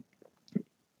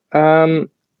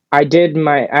 I did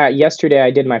my yesterday.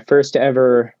 I did my first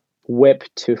ever whip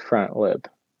to front lip.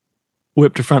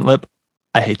 Whip to front lip.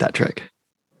 I hate that trick.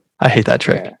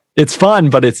 Yeah. It's fun,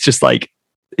 but it's just like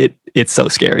it's so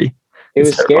scary. It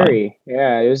was scary.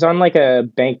 Yeah, it was on like a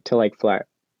bank to like flat.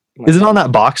 Is it on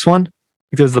that box one?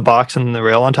 Because the box and the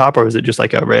rail on top, or is it just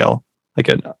like a rail?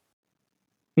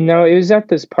 No, it was at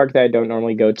this park that I don't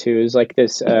normally go to. It was like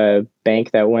this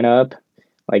bank that went up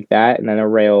like that, and then a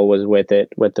rail was with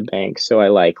the bank. So I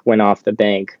like went off the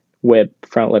bank, whip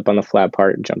front lip on the flat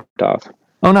part, and jumped off.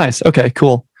 Oh, nice. Okay,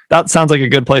 cool. That sounds like a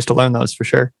good place to learn those for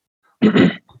sure.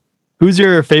 Who's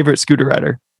your favorite scooter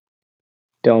rider?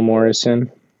 Dylan Morrison.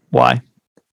 Why?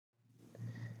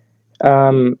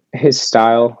 His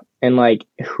style, and like,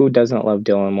 who doesn't love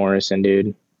Dylan Morrison,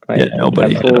 dude? Like, Yeah,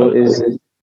 nobody.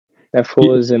 That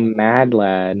fool is a mad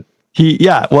lad. He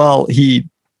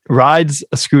rides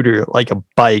a scooter like a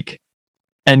bike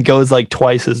and goes like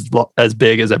twice as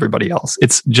big as everybody else.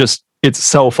 It's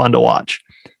so fun to watch.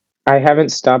 I haven't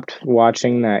stopped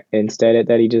watching that Insta edit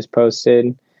that he just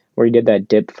posted where he did that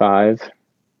dip 5.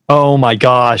 Oh my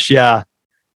gosh, yeah.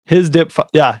 His dip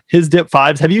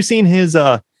 5s. Have you seen his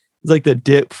it's like the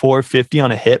dip 450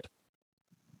 on a hip?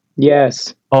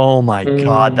 Yes. Oh my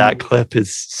God, that clip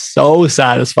is so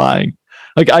satisfying.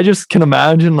 Like I just can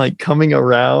imagine like coming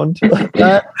around like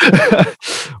that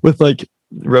with like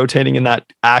rotating in that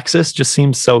axis just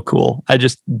seems so cool. I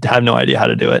just have no idea how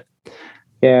to do it.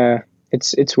 Yeah,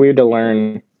 it's weird to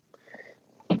learn.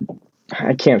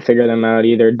 I can't figure them out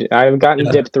either. I've gotten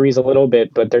dip 3s a little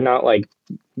bit, but they're not like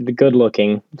the good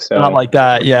looking. So not like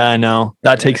that. Yeah, I know.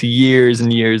 That takes years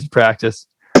and years of practice.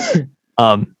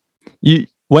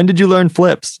 When did you learn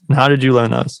flips and how did you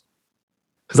learn those?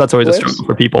 Because that's always a struggle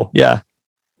for people. Yeah.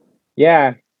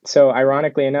 Yeah. So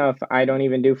ironically enough, I don't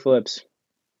even do flips.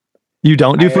 You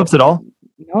don't do I flips at all?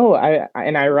 No,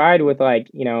 and I ride with like,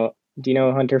 do you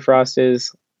know who Hunter Frost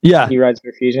is? Yeah, He rides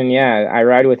Perfusion. Yeah, I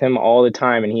ride with him all the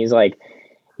time, and he's like,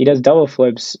 he does double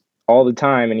flips all the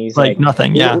time, and he's like like,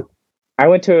 nothing. Yeah, I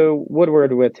went to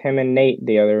Woodward with him and Nate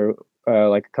the other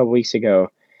like a couple weeks ago, and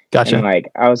gotcha.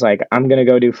 like I was like, I'm gonna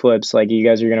go do flips. Like you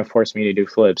guys are gonna force me to do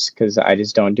flips because I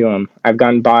just don't do them. I've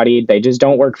gotten bodied; they just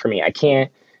don't work for me. I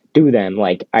can't do them.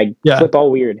 Like I Yeah, flip all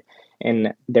weird,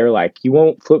 and they're like, you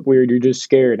won't flip weird. You're just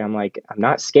scared. I'm like, I'm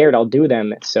not scared. I'll do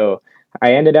them. So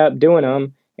I ended up doing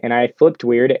them. And I flipped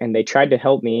weird, and they tried to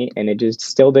help me, and it just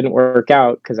still didn't work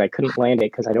out because I couldn't land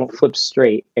it because I don't flip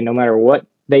straight. And no matter what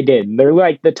they did, they're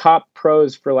like the top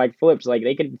pros for like flips. Like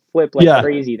they could flip like yeah.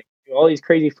 crazy. They do all these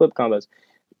crazy flip combos.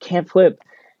 Can't flip,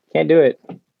 can't do it.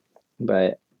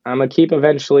 But I'm gonna keep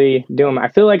eventually doing. I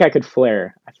feel like I could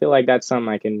flare. I feel like that's something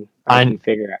I I can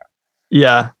figure out.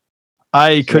 yeah.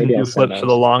 I So couldn't maybe I'll do send flips for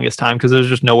the those. longest time because there's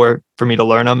just nowhere for me to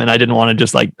learn them, and I didn't want to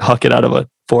just like huck it out of a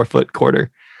 4-foot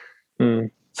quarter. Hmm.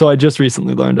 So I just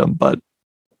recently learned them, but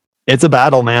it's a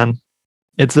battle, man.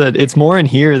 It's more in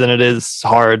here than it is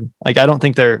hard. Like I don't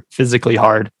think they're physically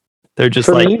hard. They're just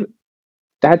For like me,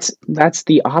 that's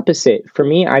the opposite. For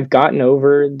me, I've gotten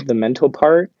over the mental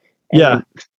part, yeah, and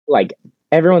like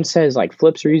everyone says, like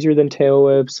flips are easier than tail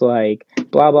whips, like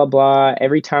blah blah blah.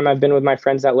 Every time I've been with my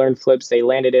friends that learned flips, they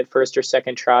landed it first or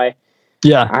second try.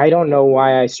 yeah. I don't know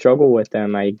why I struggle with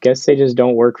them. I guess they just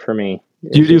don't work for me.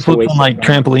 Do you It's do just a flips on waste of like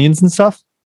time. trampolines and stuff?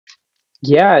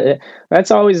 Yeah,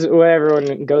 that's always what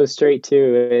everyone goes straight to.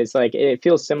 It's like it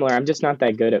feels similar. I'm just not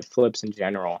that good at flips in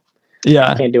general. I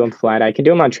Yeah, can't do them flat. I can do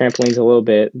them on trampolines a little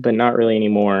bit, but not really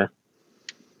anymore.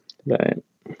 But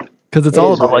because it's it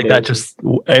all is about what like it that is. just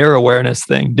air awareness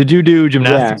thing. Did you do Yeah.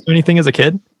 gymnastics or anything as a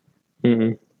kid?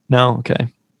 Mm-mm. No. Okay.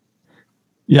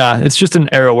 Yeah, it's just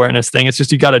an air awareness thing. It's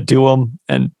just you got to do them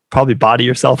and probably body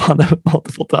yourself on them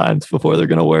multiple times before they're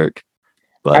gonna work.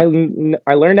 But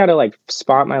I learned how to like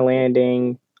spot my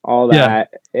landing, all yeah.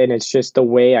 that, and it's just the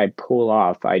way I pull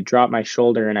off. I drop my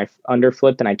shoulder and I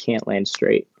underflip and I can't land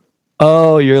straight.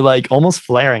 Oh, you're like almost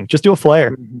flaring. Just do a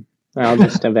flare. Mhm.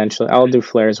 I'll do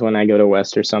flares when I go to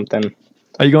West or something.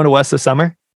 Are you going to West this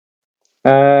summer?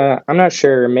 I'm not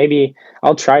sure. Maybe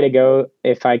I'll try to go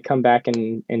if I come back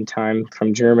in time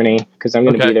from Germany because I'm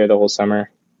going to Okay. be there the whole summer.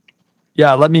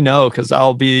 Yeah, let me know because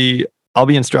I'll be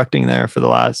instructing there for the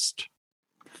last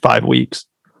 5 weeks.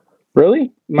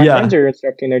 Really? My Yeah. friends are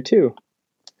instructing there too.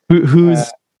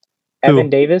 Who's Evan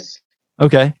Davis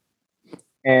okay?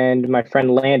 and my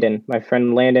friend Landon.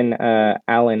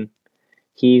 Allen.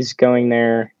 He's going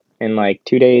there in like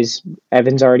 2 days.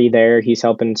 Evan's already there. He's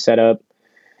helping set up.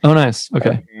 Oh, nice.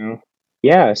 Okay,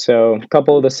 Yeah, so a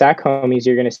couple of the SAC homies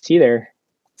you're going to see there.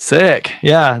 sick.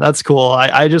 Yeah, that's cool.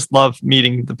 I just love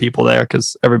meeting the people there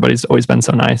because everybody's always been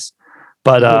so nice.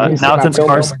 But now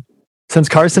since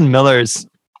Carson Miller's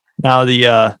now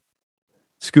the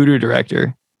scooter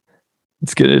director,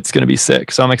 it's good. It's going to be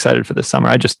sick. So I'm excited for this summer.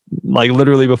 I just like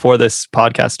literally before this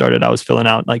podcast started, I was filling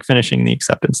out like finishing the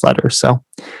acceptance letter. So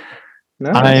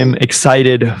Nice. I'm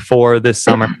excited for this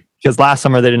summer because last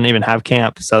summer they didn't even have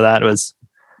camp. So that was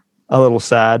a little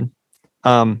sad.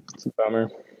 It's a bummer.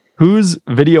 Whose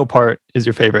video part is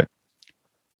your favorite?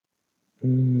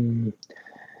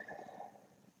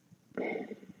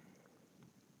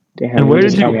 Damn, And where you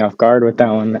just did caught you- me off guard with that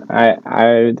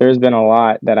one. There's been a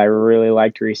lot that I really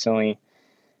liked recently.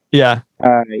 Yeah.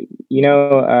 You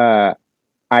know,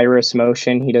 Iris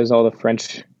Motion. He does all the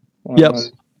French Yep.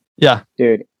 ones. Yeah.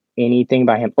 Dude, anything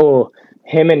by him. Oh,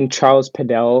 him and Charles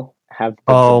Padel have the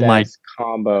Oh my- best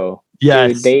combo.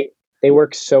 Yes. Dude, they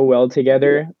work so well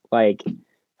together. Like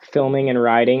filming and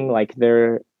writing, like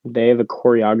they have a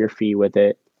choreography with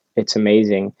it. It's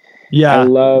amazing. I Yeah.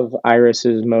 love Iris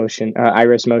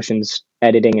Motion's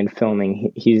editing and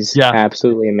filming. He's Yeah.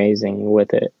 absolutely amazing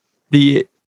with it.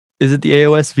 Is it the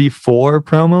AOS V4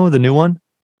 promo, the new one?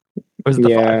 Or is it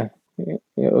the 5?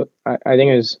 Yeah. I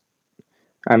think it was.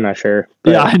 I'm not sure.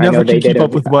 Yeah, I never they can keep did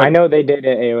up with what I know they did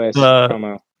an AOS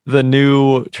promo. the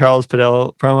new Charles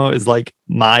Padel promo is like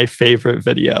my favorite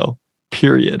video,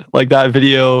 period. Like that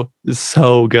video is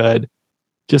so good.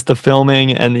 Just the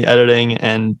filming and the editing.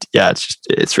 And yeah,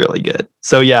 it's really good.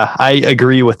 So yeah, I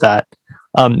agree with that.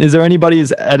 Is there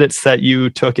anybody's edits that you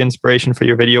took inspiration for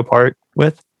your video part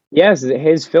with? Yes,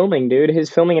 his filming, dude. His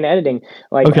filming and editing.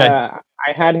 Like, Okay.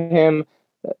 I had him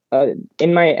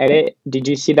in my edit. Did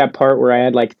you see that part where I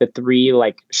had like the 3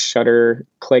 like shutter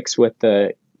clicks with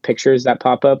the pictures that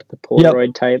pop up, the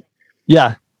Polaroid type?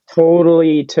 Yeah.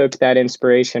 Totally took that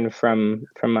inspiration from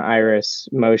Iris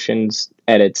Motion's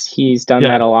edits. He's done Yeah.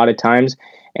 that a lot of times,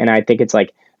 and I think it's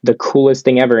like the coolest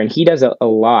thing ever. And he does a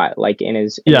lot like in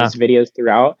his videos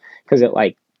throughout, because it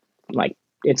like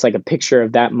it's like a picture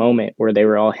of that moment where they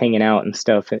were all hanging out and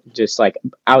stuff, just like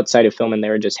outside of filming, they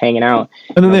were just hanging out.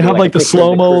 And then they have like the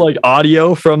slow-mo like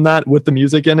audio from that with the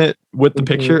music in it with the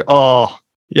picture. Oh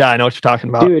yeah, I know what you're talking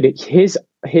about. Dude,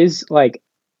 his like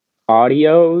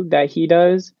audio that he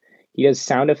does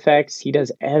sound effects, he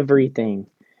does everything.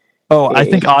 I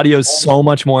think audio is so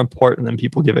much more important than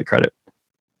people give it credit.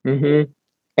 And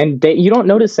you don't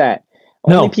notice that.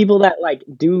 No. Only people that like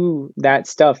do that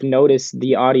stuff notice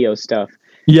the audio stuff.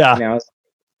 Yeah. And I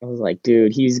was like,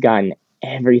 dude, he's gotten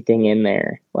everything in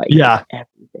there. Like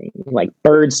everything. Like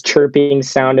birds chirping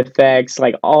sound effects,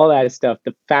 like all that stuff.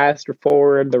 The fast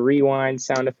forward, the rewind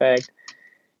sound effect.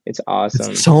 It's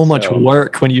awesome. It's so much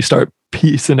work when you start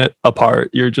piecing it apart.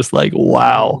 You're just like,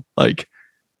 wow, like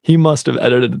he must have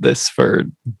edited this for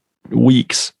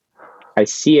weeks. I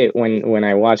see it when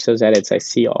I watch those edits. I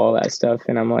see all that stuff,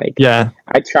 and I'm like, yeah.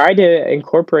 I tried to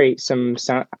incorporate some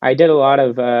sound. I did a lot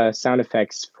of sound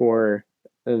effects for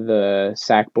the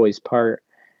Sackboys part.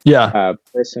 Yeah.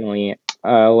 Personally,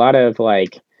 a lot of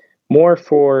like more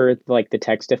for like the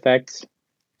text effects.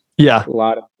 Yeah. A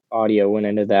lot of audio went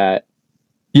into that.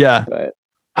 Yeah. But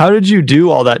how did you do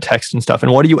all that text and stuff?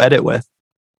 And what do you edit with?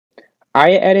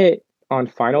 I edit on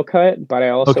Final Cut, but I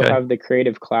also have the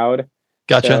Creative Cloud.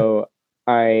 Gotcha. So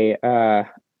I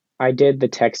did the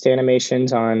text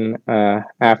animations on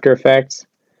After Effects.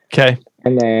 Okay.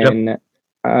 And then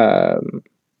that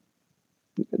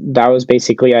was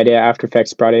basically, I did After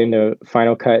Effects, brought it into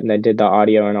Final Cut, and then did the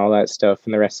audio and all that stuff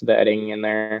and the rest of the editing in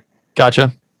there.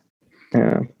 Gotcha.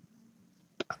 Yeah.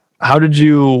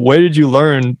 Where did you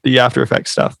learn the After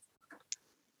Effects stuff?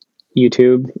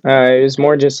 YouTube. It was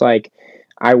more just like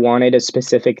I wanted a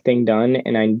specific thing done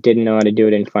and I didn't know how to do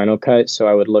it in Final Cut, so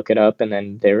I would look it up, and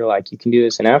then they were like, you can do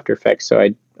this in After Effects. So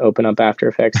I'd open up After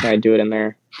Effects and I'd do it in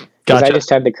there. Because I just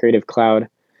had the Creative Cloud.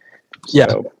 So.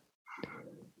 Yeah.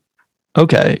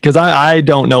 Okay, because I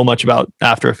don't know much about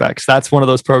After Effects. That's one of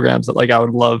those programs that like I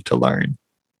would love to learn.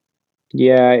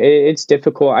 Yeah, it's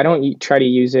difficult. I don't try to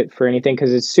use it for anything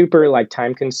because it's super like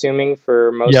time consuming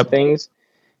for most things.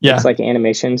 Yeah, it's like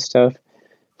animation stuff.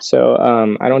 So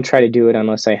I don't try to do it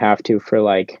unless I have to for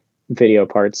like video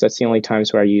parts. That's the only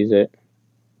times where I use it.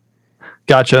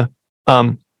 Gotcha.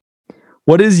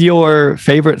 What is your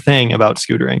favorite thing about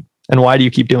scootering, and why do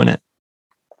you keep doing it?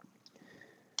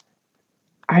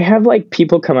 I have like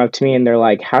people come up to me and they're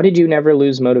like, how did you never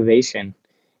lose motivation?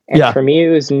 And for me, it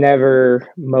was never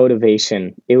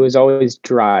motivation. It was always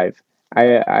drive.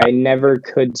 I never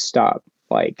could stop.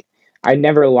 Like I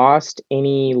never lost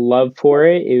any love for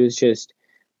it. It was just,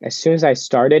 as soon as I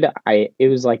started, it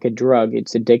was like a drug.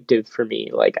 It's addictive for me.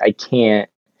 Like I can't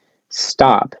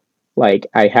stop. Like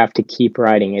I have to keep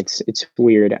riding. It's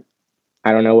weird.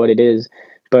 I don't know what it is,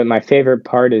 but my favorite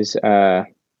part is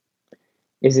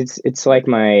it's like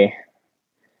my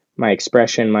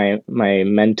expression, my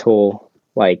mental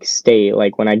like state.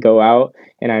 Like when I go out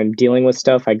and I'm dealing with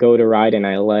stuff, I go to ride and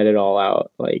I let it all out.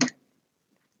 Like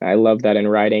I love that in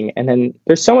riding. And then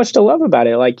there's so much to love about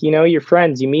it. Like, you know, your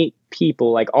friends, you meet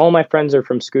people, like all my friends are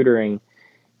from scootering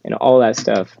and all that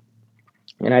stuff.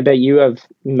 And I bet you have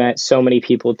met so many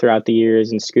people throughout the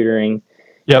years in scootering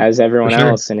as everyone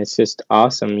else. And it's just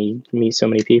awesome. You meet so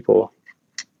many people.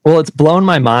 Well, it's blown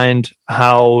my mind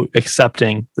how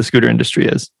accepting the scooter industry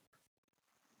is.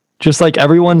 Just like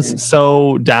everyone's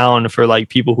so down for like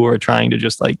people who are trying to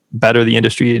just like better the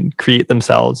industry and create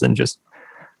themselves and just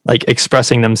like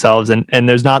expressing themselves. And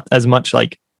there's not as much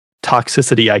like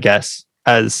toxicity, I guess,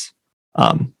 as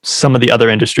some of the other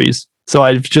industries. So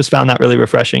I've just found that really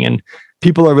refreshing, and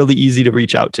people are really easy to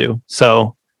reach out to.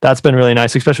 So that's been really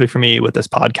nice, especially for me with this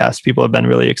podcast. People have been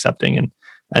really accepting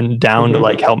and down to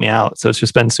like help me out. So it's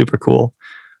just been super cool.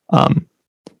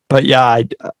 But yeah,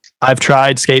 I've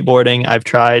tried skateboarding, I've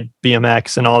tried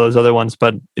BMX and all those other ones,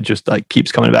 but it just like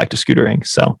keeps coming back to scootering.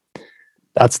 So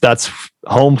that's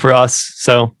home for us.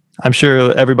 So I'm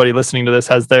sure everybody listening to this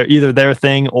has either their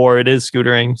thing or it is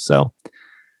scootering. So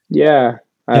yeah.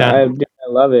 I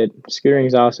love it. Scootering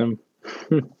is awesome.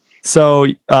 So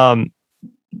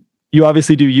you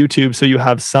obviously do YouTube, so you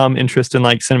have some interest in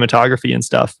like cinematography and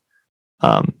stuff.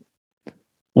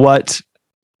 What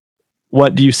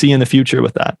do you see in the future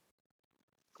with that?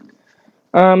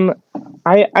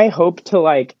 I hope to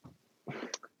like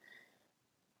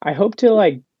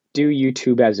do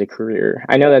YouTube as a career.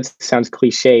 I know that sounds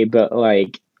cliche, but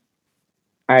like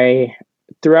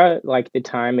throughout like the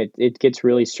time it gets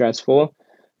really stressful,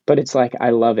 but it's like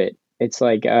I love it. It's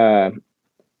like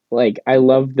like I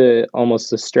love the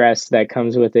almost the stress that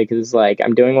comes with it, because like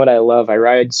I'm doing what I love. I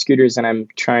ride scooters and I'm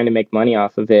trying to make money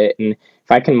off of it. And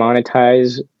if I can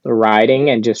monetize riding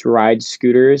and just ride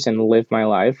scooters and live my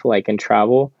life like and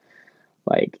travel,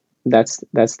 like that's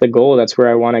the goal. That's where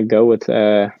I want to go with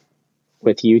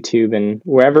YouTube, and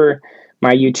wherever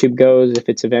my YouTube goes, if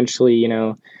it's eventually,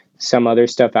 some other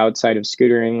stuff outside of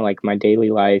scootering, like my daily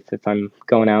life, if I'm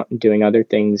going out and doing other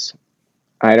things,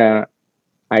 I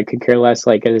could care less,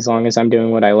 like as long as I'm doing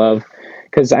what I love.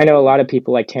 Because I know a lot of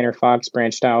people like Tanner Fox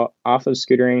branched out off of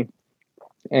scootering,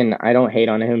 and I don't hate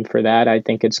on him for that. I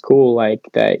think it's cool, like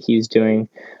that he's doing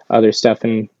other stuff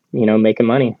and making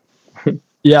money.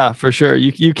 Yeah, for sure.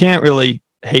 You can't really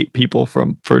hate people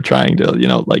for trying to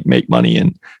like make money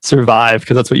and survive,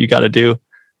 because that's what you got to do.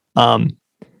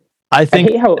 I think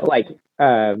I hate how like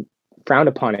frowned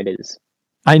upon it is.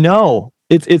 I know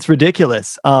it's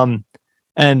ridiculous.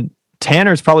 And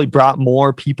Tanner's probably brought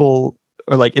more people,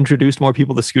 or like introduced more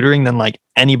people to scootering than like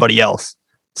anybody else.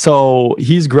 So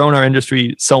he's grown our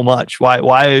industry so much.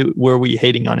 Why were we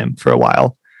hating on him for a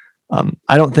while?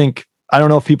 I don't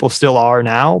know if people still are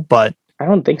now, but I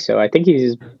don't think so. I think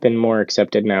he's been more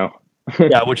accepted now.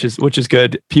 yeah, which is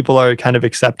good. People are kind of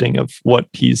accepting of what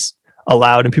he's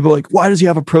allowed, and people are like, why does he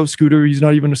have a pro scooter? He's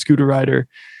not even a scooter rider.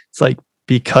 It's like,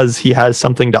 because he has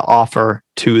something to offer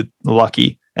to the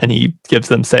lucky, and he gives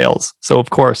them sales. So of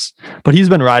course, but he's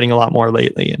been riding a lot more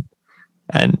lately,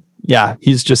 and yeah,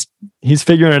 he's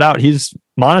figuring it out. He's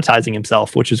monetizing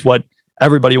himself, which is what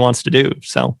everybody wants to do.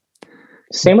 So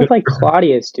same with like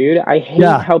Claudius, dude. I hate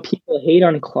how people hate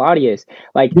on Claudius.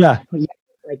 Like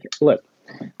look,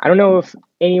 I don't know if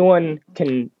anyone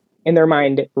can in their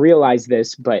mind realize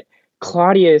this, but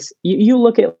Claudius, you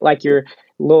look at like your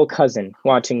little cousin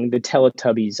watching the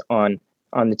Teletubbies on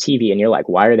the TV, and you're like,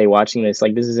 why are they watching this?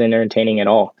 Like, this isn't entertaining at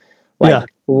all. Like,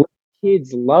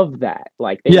 kids love that.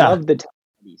 Like, they love the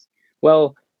Teletubbies.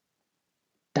 Well,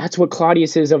 that's what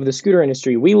Claudius is of the scooter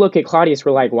industry. We look at Claudius,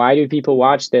 we're like, why do people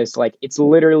watch this? Like, it's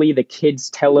literally the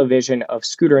kids' television of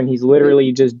scooter, and he's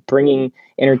literally just bringing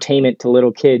entertainment to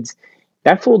little kids.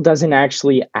 That fool doesn't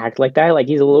actually act like that. Like,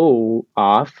 he's a little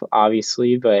off,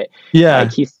 obviously, but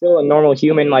like, he's still a normal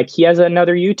human. Like, he has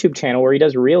another YouTube channel where he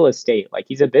does real estate. Like,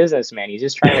 he's a businessman. He's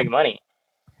just trying to make money.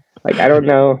 Like, I don't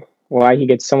know why he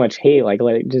gets so much hate. Like,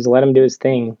 just let him do his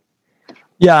thing.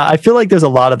 Yeah, I feel like there's a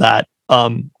lot of that.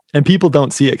 And people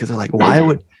don't see it because they're like,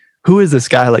 who is this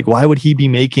guy? Like, why would he be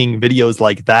making videos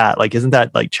like that? Like, isn't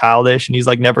that like childish? And he's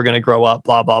like never going to grow up,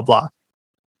 blah, blah, blah.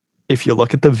 If you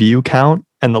look at the view count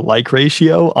and the like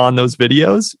ratio on those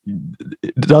videos,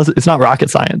 it's not rocket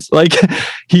science. Like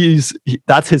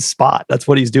that's his spot. That's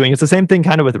what he's doing. It's the same thing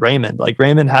kind of with Raymond. Like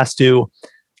Raymond has to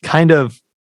kind of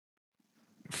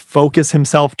focus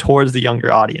himself towards the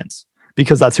younger audience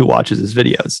because that's who watches his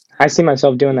videos. I see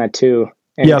myself doing that too.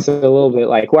 And it's a little bit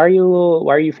like, why are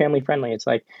you family friendly? It's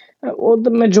like, well, the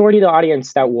majority of the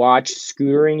audience that watch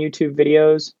scootering YouTube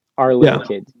videos are little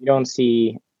kids. You don't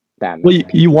see that many.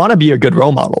 Well, you want to be a good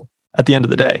role model at the end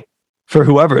of the day for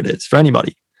whoever it is, for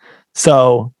anybody.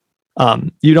 So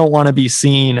you don't want to be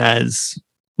seen as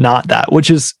not that, which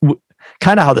is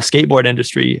kind of how the skateboard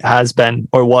industry has been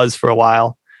or was for a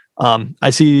while. I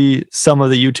see some of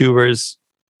the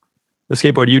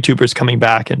skateboard YouTubers coming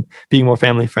back and being more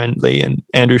family friendly, and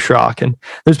Andrew Schrock, and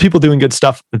there's people doing good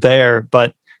stuff there.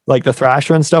 But like the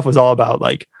Thrasher and stuff was all about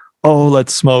like, oh,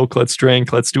 let's smoke, let's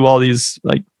drink, let's do all these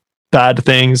like bad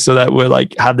things so that we're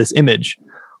like have this image,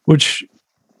 which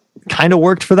kind of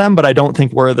worked for them, but I don't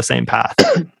think we're the same path.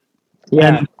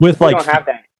 And with like, don't have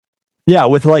that. Yeah,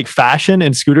 with like fashion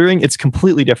and scootering, it's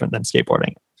completely different than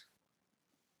skateboarding.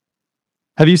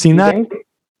 Have you seen that? Think?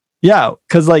 Yeah,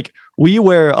 because like we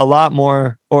wear a lot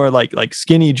more, or like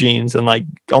skinny jeans and like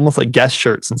almost like guest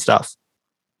shirts and stuff.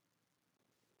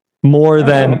 More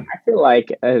than I feel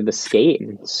like the skate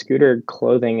and scooter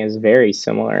clothing is very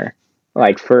similar.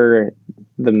 Like for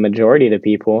the majority of the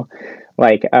people,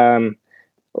 like I'm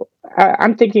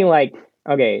thinking like,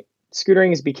 okay, scootering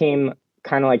has became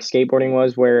kind of like skateboarding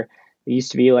was, where it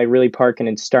used to be like really park, and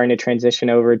it's starting to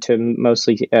transition over to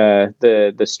mostly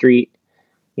the street.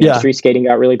 Street skating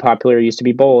got really popular. It used to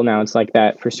be bowl. Now it's like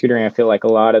that for scootering. I feel like a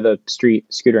lot of the street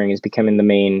scootering is becoming the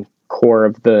main core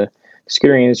of the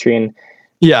scootering industry. And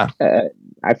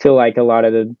I feel like a lot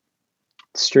of the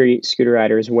street scooter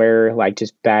riders wear like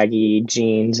just baggy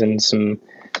jeans and some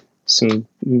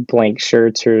blank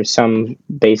shirts or some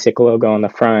basic logo on the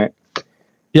front.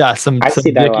 Yeah, some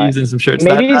Dickies and some shirts.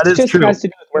 Maybe that it just true. has to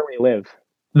do with where we live.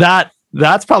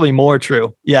 That's probably more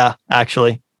true. Yeah,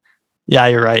 actually. Yeah,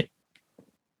 you're right.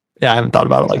 Yeah, I haven't thought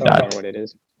about it like that. What it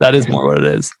is. That is more what it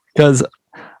is. Because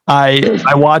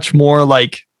I watch more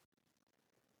like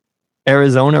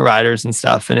Arizona riders and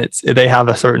stuff, and they have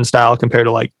a certain style compared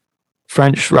to like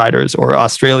French riders or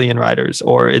Australian riders,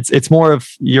 or it's more of,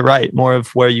 you're right, more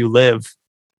of where you live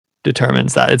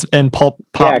determines that. It's and pop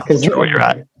culture where you're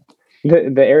at.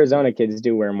 The Arizona kids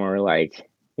do wear more like,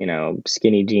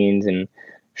 skinny jeans and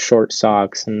short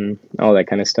socks and all that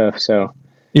kind of stuff. So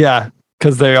yeah,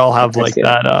 because they all have like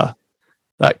that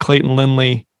Clayton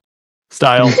Lindley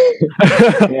style.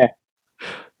 Yeah,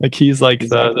 like he's like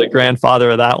the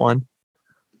grandfather of that one.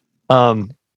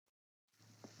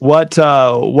 What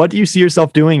do you see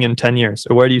yourself doing in 10 years,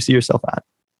 or where do you see yourself at?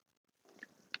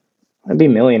 I'd be a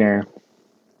millionaire.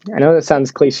 I know that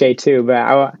sounds cliche too,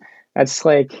 but that's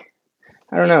like,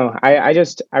 I don't know.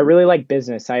 I really like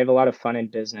business. I have a lot of fun in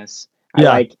business. I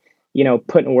like,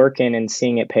 putting work in and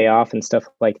seeing it pay off and stuff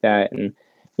like that. And,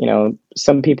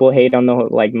 some people hate on the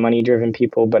like money driven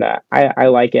people, but I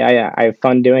like it. I have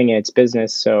fun doing it. It's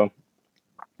business. So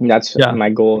that's my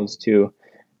goal, is to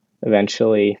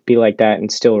eventually be like that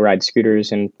and still ride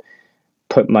scooters and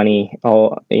put money I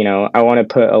want to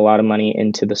put a lot of money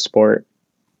into the sport.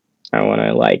 I want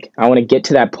to get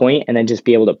to that point and then just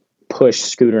be able to push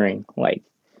scootering like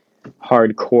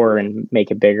hardcore and make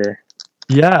it bigger.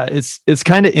 Yeah, it's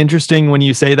kind of interesting when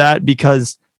you say that,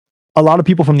 because a lot of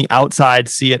people from the outside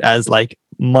see it as like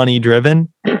money driven,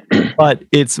 but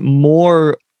it's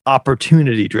more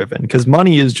opportunity driven, because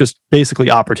money is just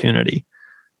basically opportunity.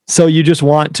 So you just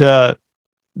want to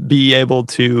be able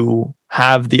to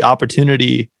have the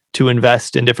opportunity to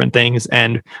invest in different things.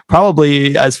 And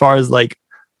probably as far as like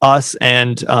us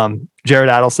and Jared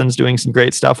Adelson's doing some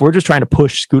great stuff, we're just trying to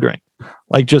push scootering,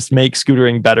 like just make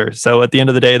scootering better. So at the end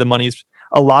of the day,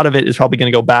 a lot of it is probably going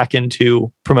to go back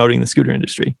into promoting the scooter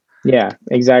industry. Yeah,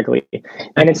 exactly.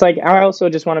 And it's like, I also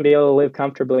just want to be able to live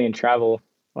comfortably and travel.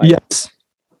 Like, yes.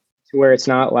 To where it's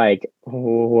not like,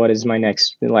 what is my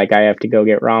next, like I have to go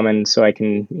get ramen so I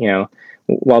can,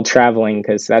 while traveling.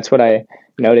 Cause that's what I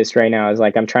noticed right now is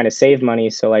like, I'm trying to save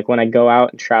money. So like when I go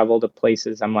out and travel to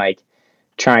places, I'm like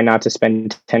trying not to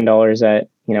spend $10 at,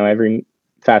 every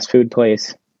fast food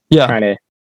place. Yeah. Trying to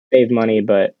save money,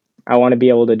 but I want to be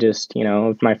able to just,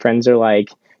 if my friends are like,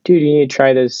 dude, you need to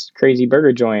try this crazy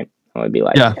burger joint, I would be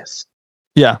like, yes.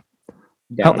 Yeah.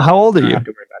 How old are you? Have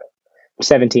to worry about it.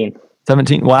 17.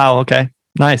 17. Wow. Okay.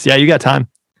 Nice. Yeah, you got time.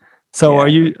 So are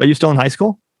you still in high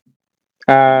school?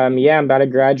 Yeah, I'm about to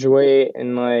graduate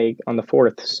on the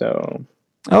 4th. So.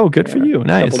 Oh, good for you.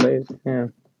 Nice. Couple days. Yeah.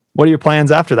 What are your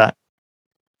plans after that?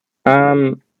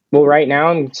 Well, right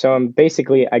now, I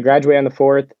graduate on the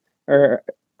 4th, or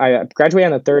I graduate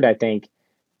on the 3rd, I think.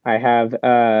 I have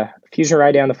Fusion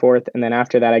Ride Day on the 4th, and then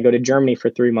after that, I go to Germany for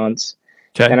 3 months.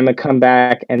 Okay. Then I'm gonna come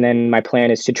back, and then my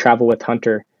plan is to travel with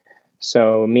Hunter.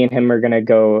 So me and him are gonna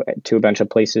go to a bunch of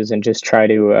places and just try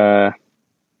to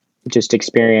just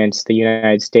experience the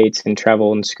United States and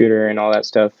travel and scooter and all that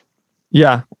stuff.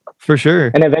 Yeah, for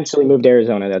sure. And eventually move to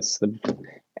Arizona. That's the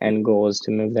end goal, is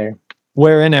to move there.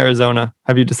 Where in Arizona?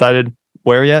 Have you decided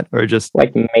where yet, or just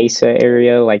like Mesa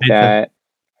area, like Mesa? That,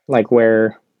 like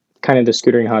where kind of the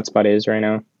scootering hotspot is right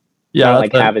now. Yeah,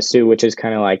 like Havasu, which is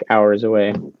kind of like hours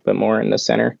away, but more in the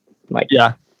center, like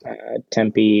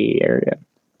Tempe area.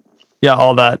 Yeah,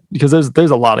 all that, because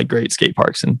there's a lot of great skate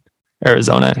parks in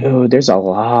Arizona. Oh, there's a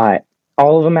lot.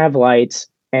 All of them have lights,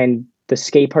 and the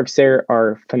skate parks there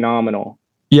are phenomenal.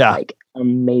 Yeah, like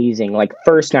amazing. Like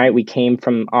first night we came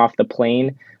from off the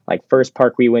plane, like first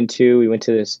park we went to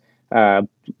this.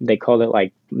 They called it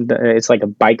like it's like a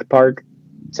bike park.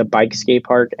 It's a bike skate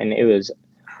park, and it was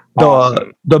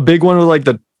awesome. The big one with like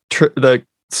the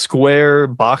square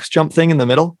box jump thing in the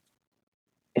middle.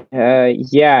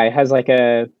 Yeah, it has like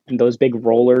those big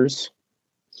rollers,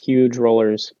 huge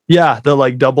rollers. Yeah, the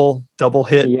like double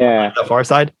hit. Yeah, on the far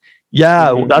side. Yeah,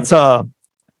 mm-hmm.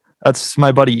 That's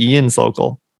my buddy Ian's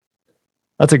local.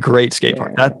 That's a great skate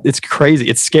park. It's crazy.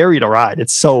 It's scary to ride.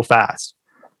 It's so fast.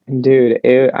 Dude,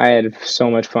 I had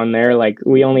so much fun there. Like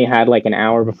we only had like an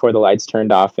hour before the lights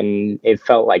turned off, and it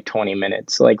felt like 20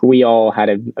 minutes. Like we all had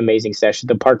an amazing session.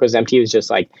 The park was empty. It was just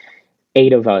like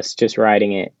 8 of us just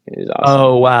riding it. It was awesome.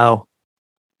 Oh, wow.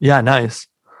 Yeah, nice.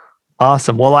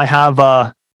 Awesome. Well, I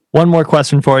have one more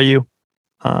question for you.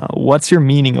 What's your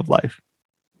meaning of life?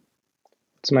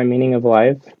 What's my meaning of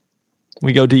life?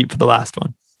 We go deep for the last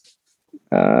one.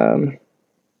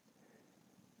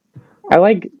 I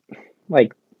like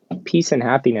peace and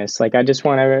happiness. Like I just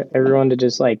want everyone to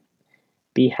just like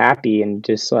be happy, and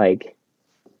just like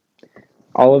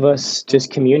all of us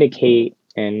just communicate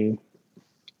and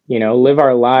live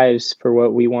our lives for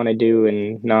what we want to do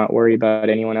and not worry about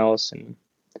anyone else, and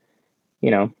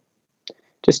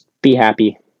just be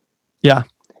happy. Yeah.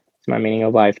 It's my meaning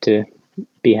of life, to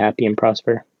be happy and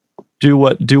prosper. Do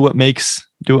what makes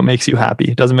you happy.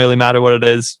 It doesn't really matter what it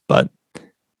is, but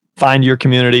find your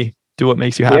community, do what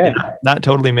makes you happy. Yeah.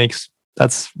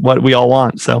 That's what we all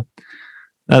want. So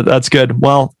that's good.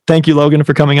 Well, thank you, Logan,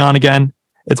 for coming on again.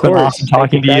 It's been awesome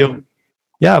talking to you.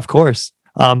 Yeah, of course.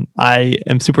 I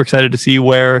am super excited to see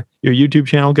where your YouTube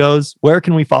channel goes. Where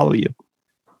can we follow you?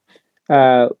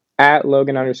 At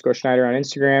Logan_Schneider on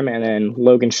Instagram, and then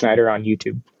Logan Schneider on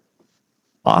YouTube.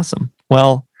 Awesome.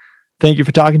 Well, thank you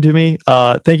for talking to me.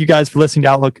 Thank you guys for listening to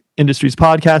Outlook Industries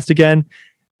podcast again.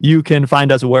 You can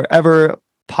find us wherever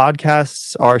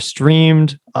podcasts are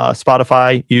streamed,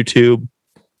 Spotify, YouTube,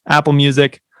 Apple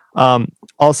Music.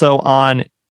 Also on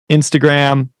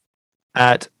Instagram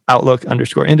at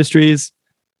Outlook_Industries.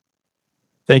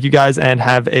 Thank you guys and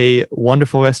have a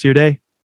wonderful rest of your day.